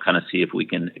and, kind of see if we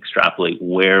can extrapolate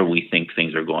where we think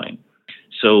things are going.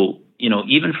 So,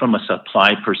 even from a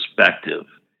supply perspective,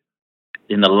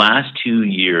 in the last 2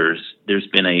 years, there's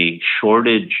been a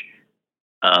shortage.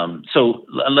 So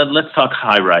let's talk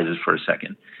high rises for a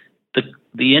second.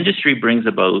 The industry brings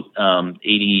about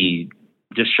 80,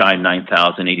 just shy of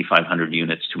 9,000, 8,500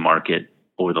 units to market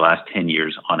over the last 10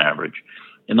 years on average.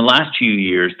 In the last 2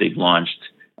 years, they've launched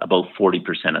about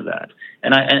 40% of that.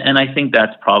 And I think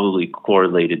that's probably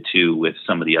correlated too with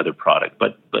some of the other product,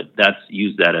 but that's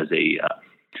use that as a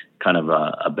kind of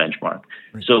a benchmark.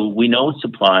 Right. So we know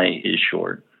supply is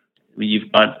short.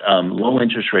 You've got low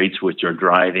interest rates, which are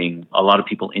driving a lot of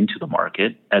people into the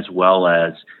market, as well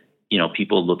as,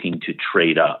 people looking to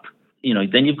trade up.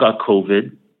 Then you've got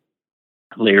COVID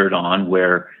layered on,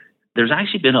 where there's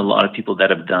actually been a lot of people that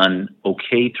have done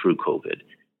okay through COVID,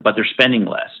 but they're spending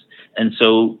less. And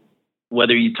so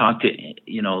whether you talk to,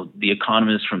 the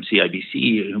economists from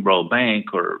CIBC, Royal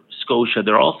Bank, or Scotia,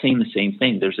 they're all saying the same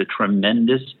thing. There's a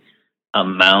tremendous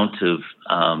amount of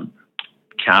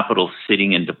capital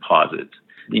sitting in deposits,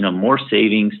 more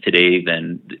savings today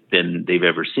than they've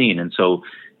ever seen. And so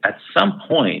at some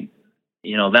point,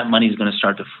 that money is going to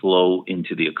start to flow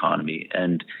into the economy,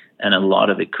 and a lot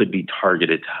of it could be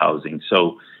targeted to housing.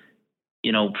 So,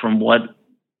 from what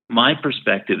my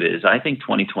perspective is, I think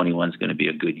 2021 is going to be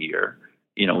a good year,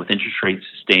 with interest rates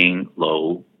staying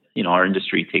low. Our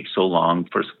industry takes so long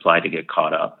for supply to get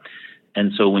caught up.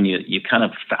 And so when you kind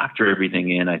of factor everything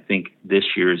in, I think this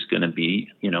year is going to be,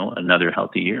 another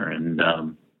healthy year. And,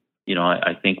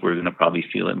 I think we're going to probably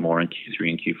feel it more in Q3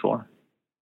 and Q4.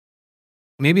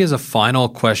 Maybe as a final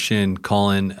question,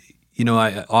 Colin,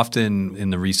 I often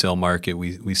in the resale market,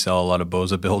 we sell a lot of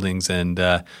Boza buildings, and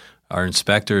our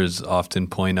inspectors often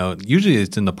point out, usually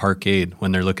it's in the parkade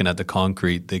when they're looking at the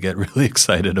concrete, they get really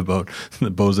excited about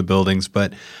the Boza buildings.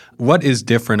 But what is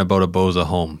different about a Boza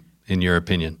home, in your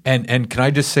opinion? And can I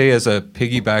just say, as a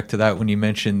piggyback to that, when you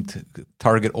mentioned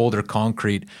target older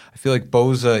concrete, I feel like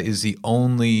Boza is the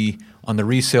only, on the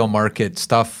resale market,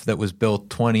 stuff that was built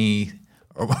 20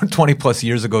 plus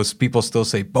years ago. People still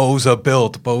say Boza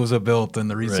built in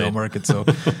the resale market. So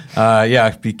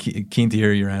I'd be keen to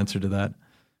hear your answer to that.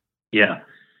 Yeah.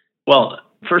 Well,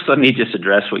 first, let me just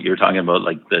address what you're talking about,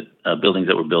 like the buildings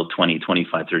that were built 20,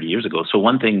 25, 30 years ago. So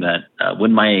one thing that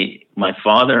when my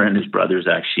father and his brothers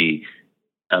actually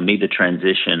made the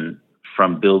transition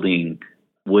from building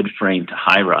wood frame to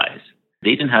high rise,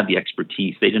 they didn't have the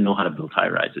expertise. They didn't know how to build high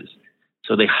rises.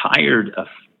 So they hired a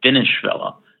Finnish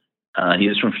fellow. He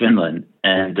was from Finland,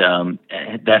 and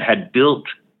that had built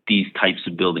these types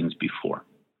of buildings before.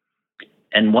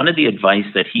 And one of the advice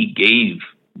that he gave,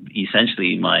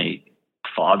 essentially, my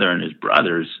father and his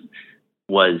brothers,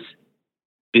 was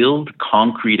build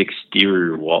concrete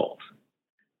exterior walls.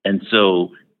 And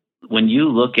so when you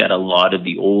look at a lot of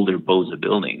the older Boza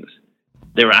buildings,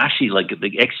 they're actually like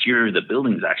the exterior of the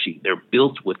buildings, actually, they're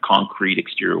built with concrete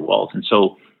exterior walls. And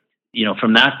so,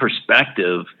 from that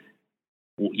perspective,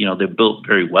 they're built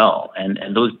very well.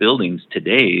 And those buildings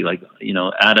today, like,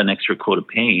 add an extra coat of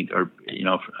paint or,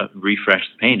 refresh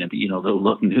the paint and, they'll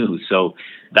look new. So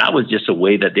that was just a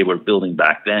way that they were building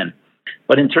back then.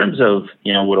 But in terms of,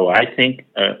 what do I think,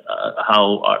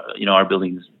 how, our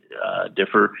buildings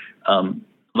differ,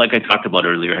 like I talked about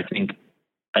earlier,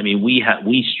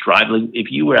 we strive. Like,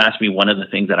 if you were asking me one of the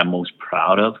things that I'm most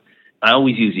proud of, I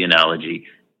always use the analogy,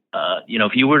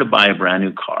 if you were to buy a brand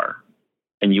new car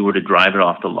and you were to drive it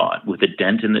off the lot with a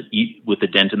dent in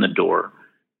the door,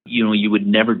 you would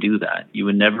never do that. You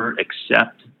would never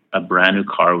accept a brand new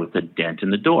car with a dent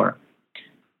in the door.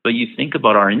 But you think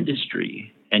about our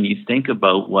industry and you think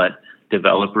about what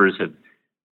developers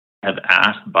have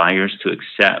asked buyers to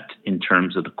accept in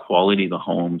terms of the quality of the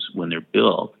homes when they're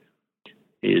built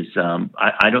is,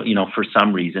 I don't, for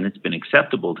some reason it's been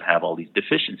acceptable to have all these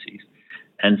deficiencies.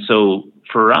 And so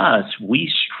for us, we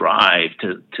strive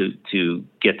to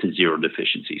get to zero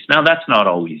deficiencies. Now, that's not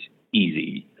always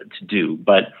easy to do,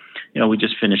 but, we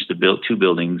just finished two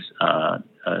buildings,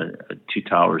 2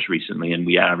 towers recently, and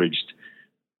we averaged,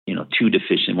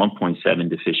 1.7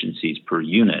 deficiencies per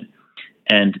unit.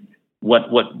 And what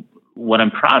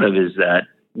I'm proud of is that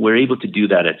we're able to do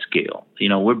that at scale.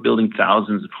 We're building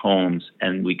thousands of homes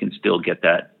and we can still get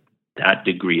that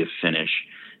degree of finish.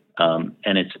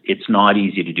 And it's not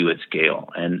easy to do at scale.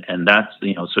 And that's,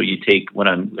 so you take what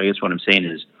I'm saying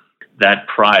is that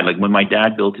pride. Like when my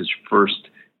dad built his first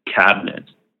cabinet,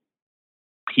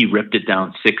 he ripped it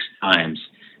down 6 times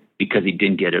because he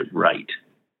didn't get it right.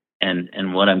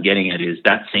 And what I'm getting at is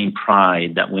that same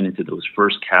pride that went into those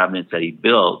first cabinets that he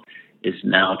built is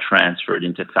now transferred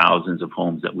into thousands of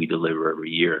homes that we deliver every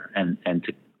year. And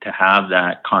to have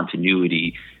that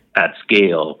continuity at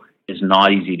scale is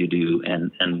not easy to do.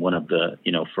 And one of the,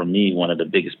 for me, one of the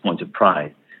biggest points of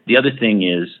pride. The other thing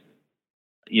is,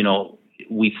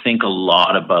 we think a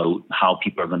lot about how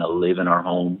people are going to live in our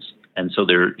homes. And so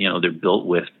they're built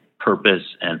with purpose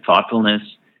and thoughtfulness.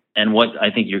 And what I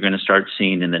think you're going to start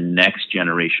seeing in the next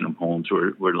generation of homes,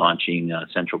 we're launching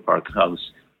Central Park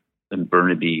House in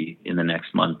Burnaby in the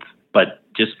next month, but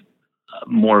just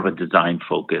more of a design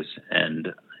focus,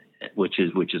 and which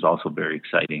is also very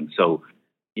exciting. So,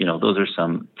 those are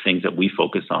some things that we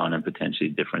focus on and potentially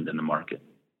different than the market.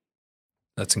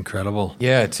 That's incredible.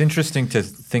 Yeah, it's interesting to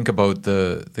think about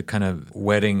the kind of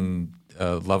wedding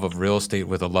love of real estate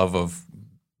with a love of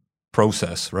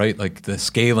process, right? Like the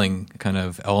scaling kind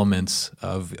of elements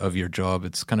of your job.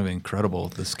 It's kind of incredible,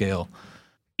 the scale.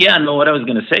 Yeah, no, what I was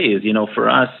going to say is, for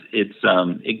us, it's,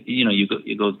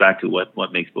 it goes back to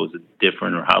what makes Boza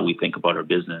different or how we think about our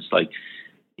business. Like,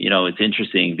 it's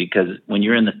interesting because when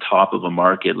you're in the top of a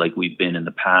market like we've been in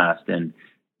the past, and,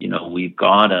 we've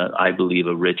got I believe,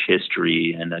 a rich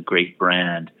history and a great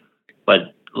brand.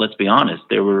 But let's be honest,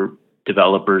 there were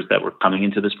developers that were coming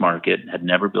into this market, had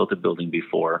never built a building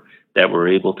before, that were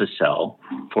able to sell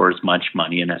for as much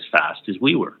money and as fast as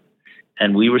we were.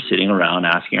 And we were sitting around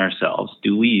asking ourselves,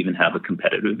 do we even have a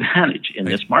competitive advantage in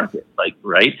this market? Like,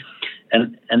 right?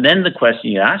 And then the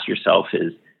question you ask yourself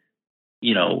is,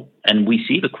 and we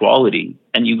see the quality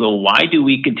and you go, why do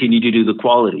we continue to do the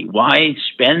quality? Why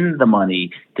spend the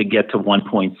money to get to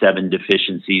 1.7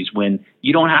 deficiencies when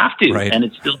you don't have to, right, and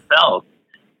it still sells?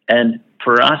 And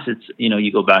for us, it's,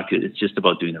 you go back to it, it's just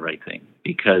about doing the right thing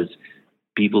because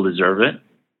people deserve it,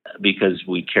 because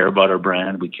we care about our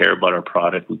brand, we care about our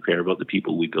product, we care about the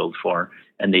people we build for,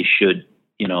 and they should,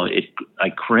 I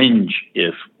cringe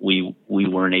if we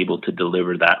weren't able to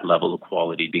deliver that level of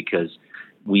quality because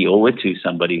we owe it to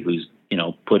somebody who's,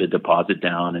 put a deposit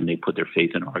down and they put their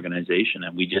faith in our organization,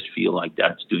 and we just feel like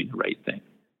that's doing the right thing.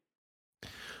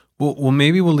 Well,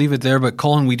 maybe we'll leave it there, but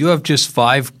Colin, we do have just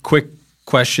 5 quick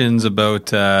questions about,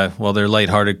 they're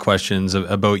lighthearted questions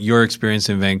about your experience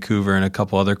in Vancouver and a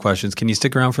couple other questions. Can you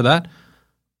stick around for that?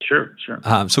 Sure.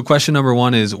 So question number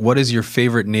 1 is, what is your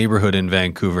favorite neighborhood in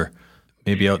Vancouver?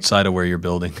 Maybe outside of where you're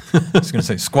building. I was going to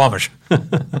say Squamish.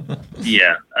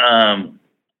 Yeah.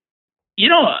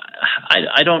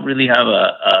 I don't really have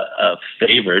a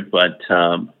favorite, but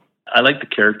I like the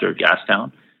character of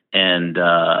Gastown, and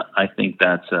I think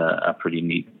that's a pretty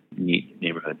neat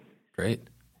neighborhood. Great.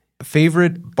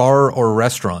 Favorite bar or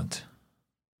restaurant?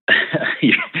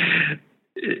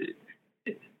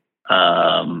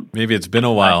 Maybe it's been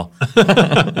a while.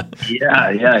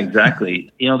 Yeah,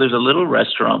 exactly. There's a little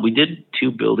restaurant. We did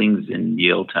 2 buildings in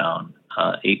Yaletown,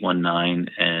 819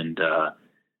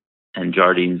 and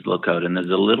Jardines Lookout, and there's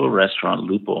a little restaurant,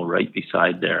 Lupo, right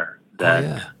beside there.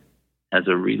 That has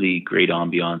a really great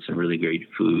ambiance and really great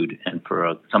food, and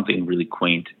for something really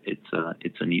quaint, it's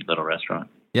a neat little restaurant.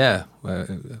 Yeah,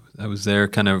 I was there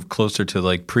kind of closer to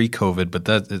like pre-COVID, but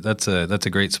that's a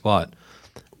great spot.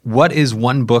 What is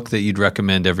one book that you'd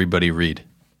recommend everybody read?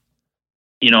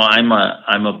 I'm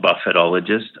a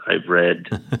Buffettologist. I've read,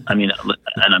 and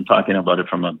I'm talking about it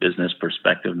from a business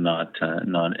perspective, not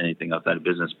anything outside of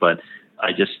business, but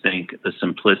I just think the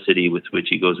simplicity with which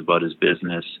he goes about his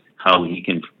business, how he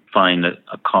can find a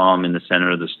calm in the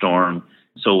center of the storm.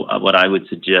 So what I would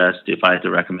suggest, if I had to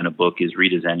recommend a book, is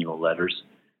read his annual letters.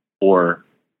 Or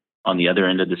on the other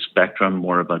end of the spectrum,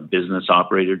 more of a business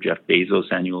operator, Jeff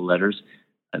Bezos' annual letters.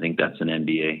 I think that's an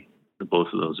MBA.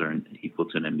 Both of those are equal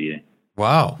to an MBA.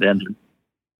 Wow. Then,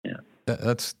 yeah.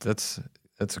 Those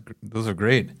are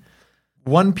great.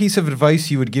 One piece of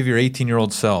advice you would give your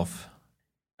 18-year-old self?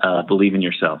 Believe in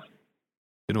yourself.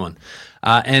 Good one.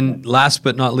 And last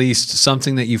but not least,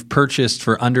 something that you've purchased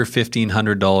for under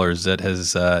 $1,500 that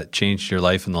has changed your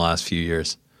life in the last few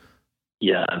years.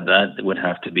 Yeah, that would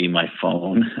have to be my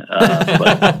phone,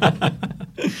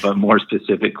 but more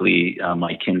specifically,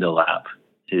 my Kindle app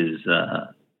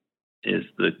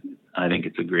I think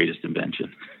it's the greatest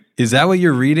invention. Is that what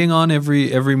you're reading on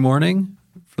every morning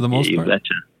for the most part? You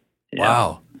betcha. Yeah.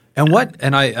 Wow.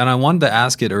 And I wanted to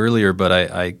ask it earlier, but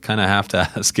I kind of have to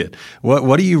ask it.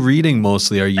 What are you reading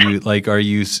mostly? Are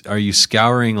you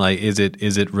scouring, like, is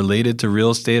it related to real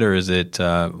estate, or is it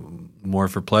more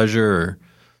for pleasure? Or?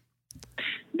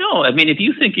 No, if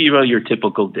you think about your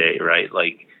typical day, right?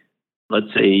 Like,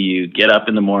 let's say you get up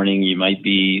in the morning, you might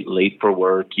be late for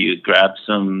work, you grab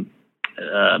some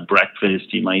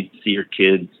breakfast, you might see your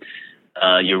kids,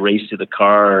 you race to the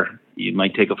car, you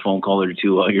might take a phone call or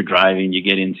two while you're driving, you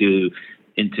get into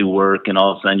work, and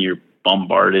all of a sudden you're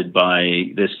bombarded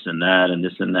by this and that and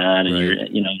this and that, and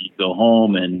right. you go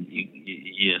home and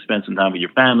you spend some time with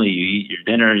your family, you eat your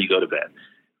dinner, you go to bed.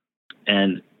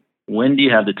 And when do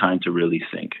you have the time to really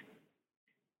think?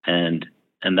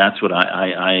 And that's what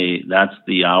that's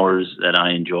the hours that I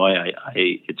enjoy.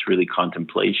 It's really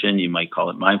contemplation. You might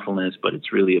call it mindfulness, but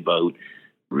it's really about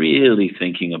really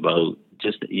thinking about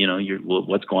just,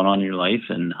 what's going on in your life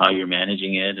and how you're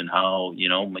managing it, and how,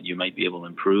 you might be able to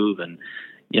improve. And,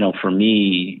 for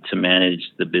me to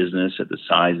manage the business at the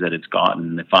size that it's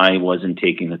gotten, if I wasn't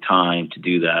taking the time to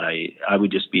do that, I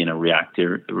would just be in a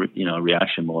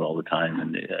reaction mode all the time,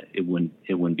 and it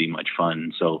wouldn't be much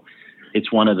fun. So it's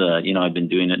one of the, I've been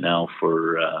doing it now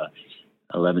for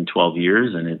 11, 12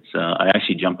 years, and it's I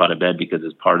actually jump out of bed because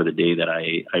it's part of the day that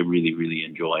I really, really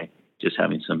enjoy, just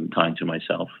having some time to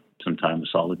myself, some time of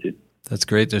solitude. That's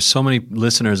great. There's so many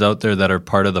listeners out there that are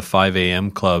part of the 5 a.m.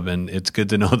 club, and it's good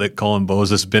to know that Colin Bose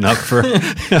has been up for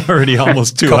already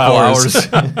almost 2 hours.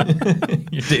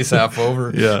 Your day's half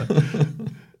over. Yeah.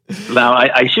 Now,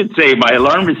 I should say my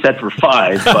alarm is set for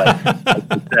 5, but like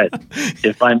I said,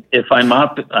 if I'm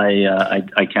up,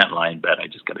 I can't lie in bed. I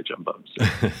just got to jump up. So.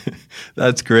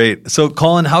 That's great. So,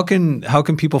 Colin, how can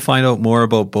people find out more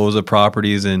about Boza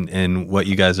Properties and what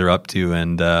you guys are up to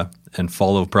and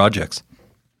follow projects?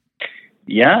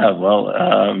 Yeah, well,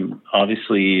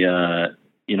 obviously, on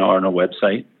our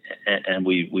website, and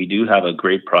we do have a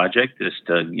great project. Just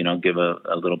to give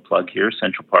a little plug here,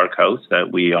 Central Park House,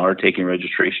 that we are taking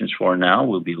registrations for now.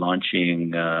 We'll be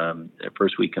launching the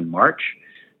first week in March,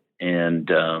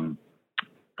 and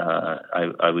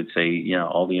I would say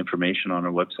all the information on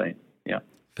our website. Yeah.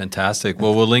 Fantastic.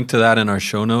 Well, we'll link to that in our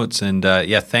show notes. And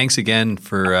thanks again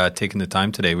for taking the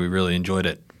time today. We really enjoyed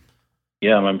it.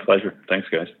 Yeah, my pleasure. Thanks,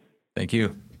 guys. Thank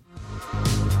you.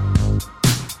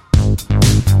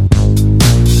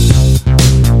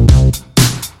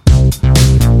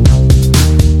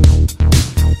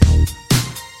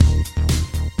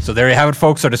 So there you have it,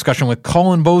 folks. Our discussion with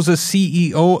Colin Boza,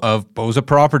 CEO of Boza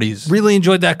Properties. Really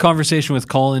enjoyed that conversation with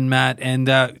Colin, Matt, and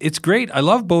it's great. I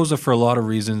love Boza for a lot of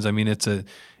reasons. I mean, it's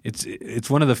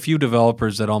one of the few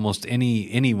developers that almost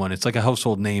anyone. It's like a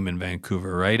household name in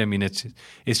Vancouver, right? I mean,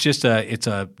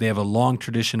 they have a long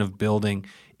tradition of building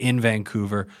in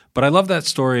Vancouver. But I love that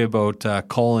story about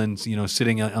Colin,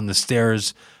 sitting on the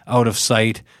stairs out of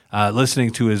sight, listening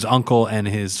to his uncle and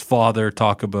his father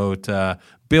talk about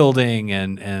building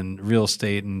and real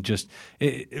estate, and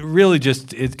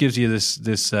it gives you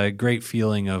this great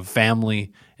feeling of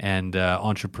family and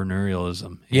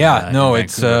entrepreneurialism.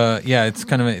 It's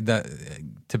kind of that,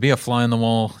 to be a fly on the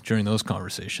wall during those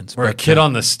conversations, or a kid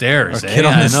on the stairs. To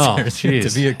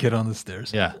be a kid on the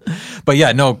stairs. Yeah, but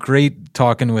great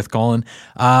talking with Colin.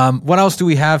 What else do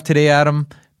we have today, Adam?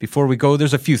 Before we go,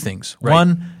 there's a few things. Right.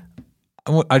 One,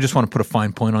 I just want to put a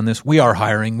fine point on this. We are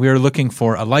hiring. We are looking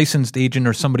for a licensed agent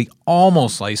or somebody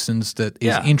almost licensed that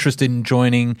is interested in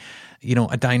joining,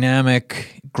 a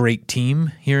dynamic, great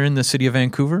team here in the city of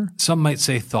Vancouver. Some might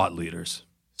say thought leaders.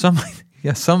 Some might.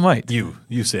 Yeah, some might. You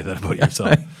say that about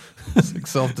yourself. It's like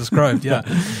self-described,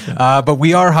 yeah. But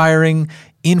we are hiring.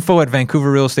 Info at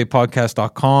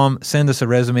VancouverRealEstatePodcast.com. Send us a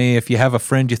resume. If you have a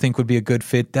friend you think would be a good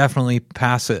fit, definitely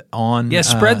pass it on. Yeah,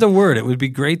 spread the word. It would be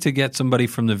great to get somebody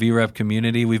from the VREP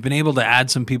community. We've been able to add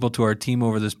some people to our team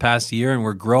over this past year, and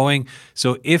we're growing.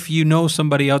 So if you know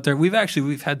somebody out there, we've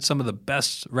had some of the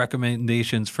best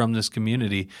recommendations from this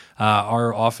community.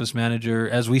 Our office manager,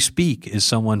 as we speak, is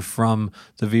someone from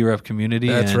the VREP community.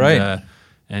 That's right.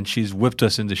 And she's whipped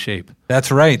us into shape. That's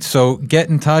right. So get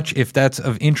in touch if that's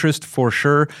of interest for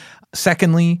sure.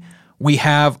 Secondly, we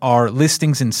have our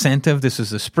listings incentive. This is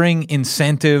the spring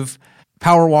incentive,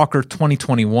 Power Walker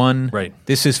 2021. Right.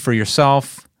 This is for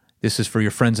yourself. This is for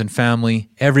your friends and family.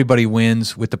 Everybody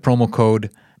wins with the promo code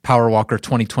PowerWalker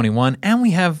 2021. And we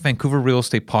have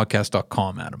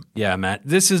VancouverRealEstatePodcast.com, Adam. Yeah, Matt.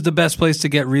 This is the best place to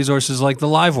get resources like the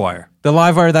Livewire. The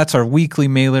Livewire, that's our weekly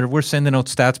mailer. We're sending out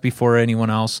stats before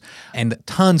anyone else and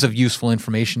tons of useful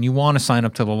information. You want to sign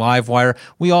up to the Livewire.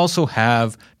 We also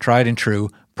have tried and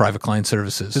true private client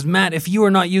services. Because, Matt, if you are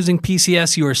not using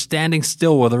PCS, you are standing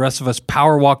still while the rest of us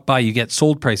power walk by. You get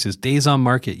sold prices, days on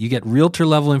market. You get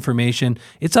realtor-level information.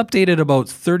 It's updated about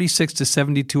 36 to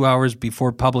 72 hours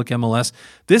before public MLS.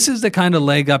 This is the kind of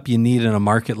leg up you need in a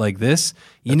market like this.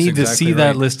 You need to see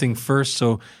that listing first.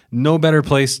 So no better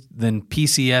place than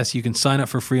PCS. You can sign up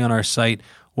for free on our site.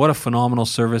 What a phenomenal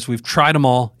service. We've tried them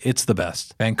all. It's the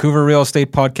best.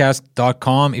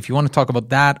 VancouverRealEstatePodcast.com. If you want to talk about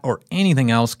that or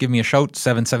anything else, give me a shout,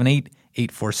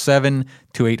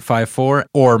 778-847-2854,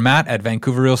 or Matt at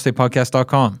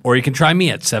VancouverRealEstatePodcast.com. Or you can try me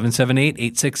at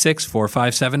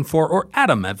 778-866-4574 or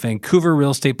Adam at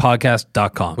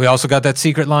VancouverRealEstatePodcast.com. We also got that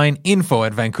secret line, info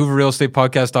at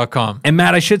VancouverRealEstatePodcast.com. And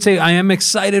Matt, I should say I am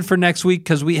excited for next week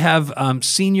because we have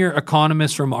senior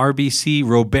economist from RBC,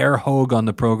 Robert Hogue, on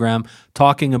the program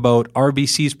talking about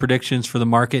RBC's predictions for the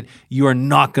market. You are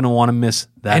not going to want to miss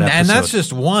that episode. And that's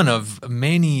just one of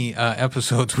many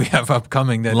episodes we have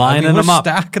upcoming. That Lining them up.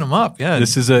 Stacking them up. Yeah,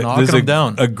 this is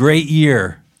a great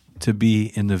year to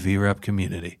be in the VREP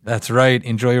community. That's right.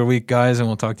 Enjoy your week, guys, and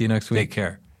we'll talk to you next week. Take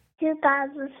care.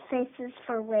 2000 Faces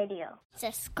for Radio.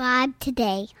 Subscribe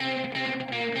today.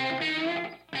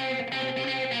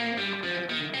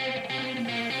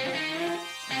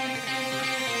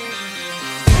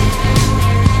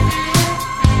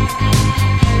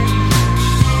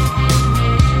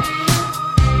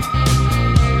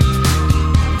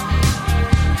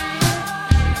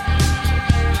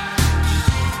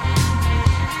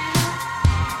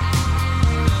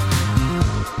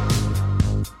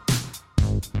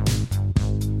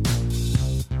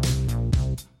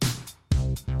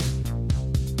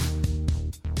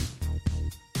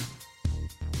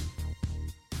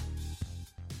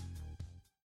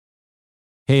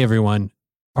 Hey everyone,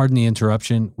 pardon the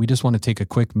interruption. We just want to take a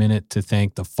quick minute to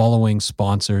thank the following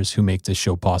sponsors who make this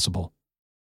show possible.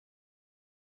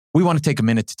 We want to take a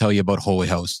minute to tell you about Holy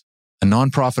House, a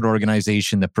nonprofit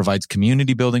organization that provides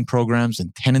community building programs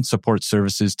and tenant support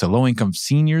services to low-income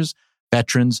seniors,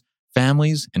 veterans,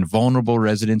 families, and vulnerable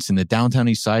residents in the downtown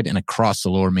east side and across the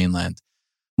lower mainland.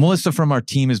 Melissa from our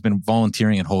team has been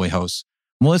volunteering at Holy House.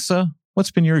 Melissa,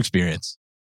 what's been your experience?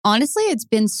 Honestly, it's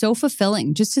been so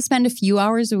fulfilling just to spend a few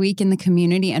hours a week in the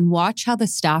community and watch how the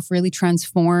staff really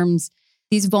transforms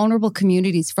these vulnerable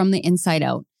communities from the inside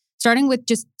out, starting with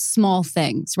just small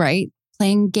things, right?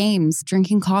 Playing games,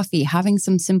 drinking coffee, having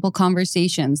some simple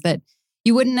conversations that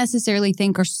you wouldn't necessarily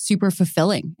think are super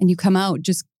fulfilling. And you come out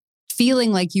just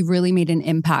feeling like you've really made an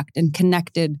impact and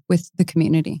connected with the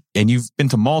community. And you've been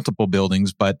to multiple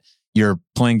buildings, but you're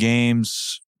playing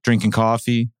games, drinking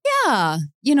coffee. Yeah,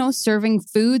 serving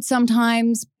food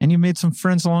sometimes. And you made some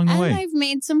friends along the way. And I've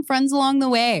made some friends along the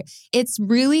way. It's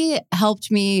really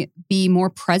helped me be more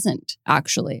present,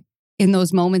 actually, in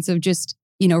those moments of just,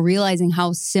 realizing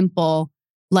how simple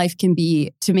life can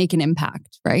be to make an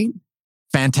impact, right?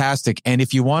 Fantastic. And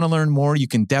if you want to learn more, you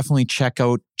can definitely check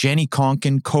out Jenny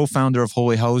Conkin, co-founder of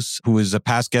Holy House, who is a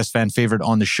past guest fan favorite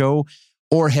on the show,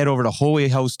 or head over to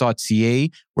holyhouse.ca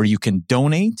where you can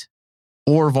donate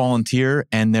or volunteer,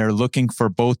 and they're looking for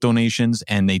both donations,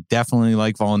 and they definitely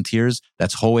like volunteers.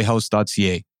 That's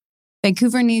holyhouse.ca.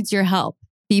 Vancouver needs your help.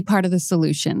 Be part of the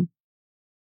solution.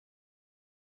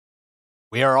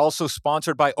 We are also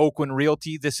sponsored by Oakwyn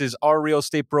Realty. This is our real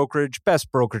estate brokerage,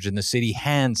 best brokerage in the city,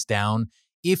 hands down.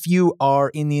 If you are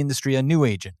in the industry, a new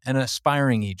agent, an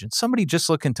aspiring agent, somebody just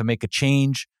looking to make a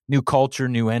change, new culture,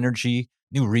 new energy,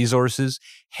 new resources,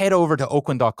 head over to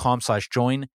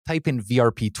oakwyn.com/join, type in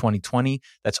VRP 2020.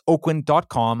 That's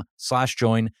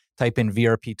oakwyn.com/join, type in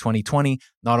VRP 2020.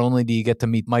 Not only do you get to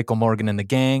meet Michael Morgan and the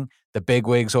gang, the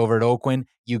bigwigs over at Oakwyn,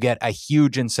 you get a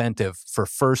huge incentive for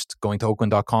first going to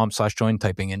oakwyn.com/join,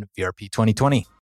 typing in VRP 2020.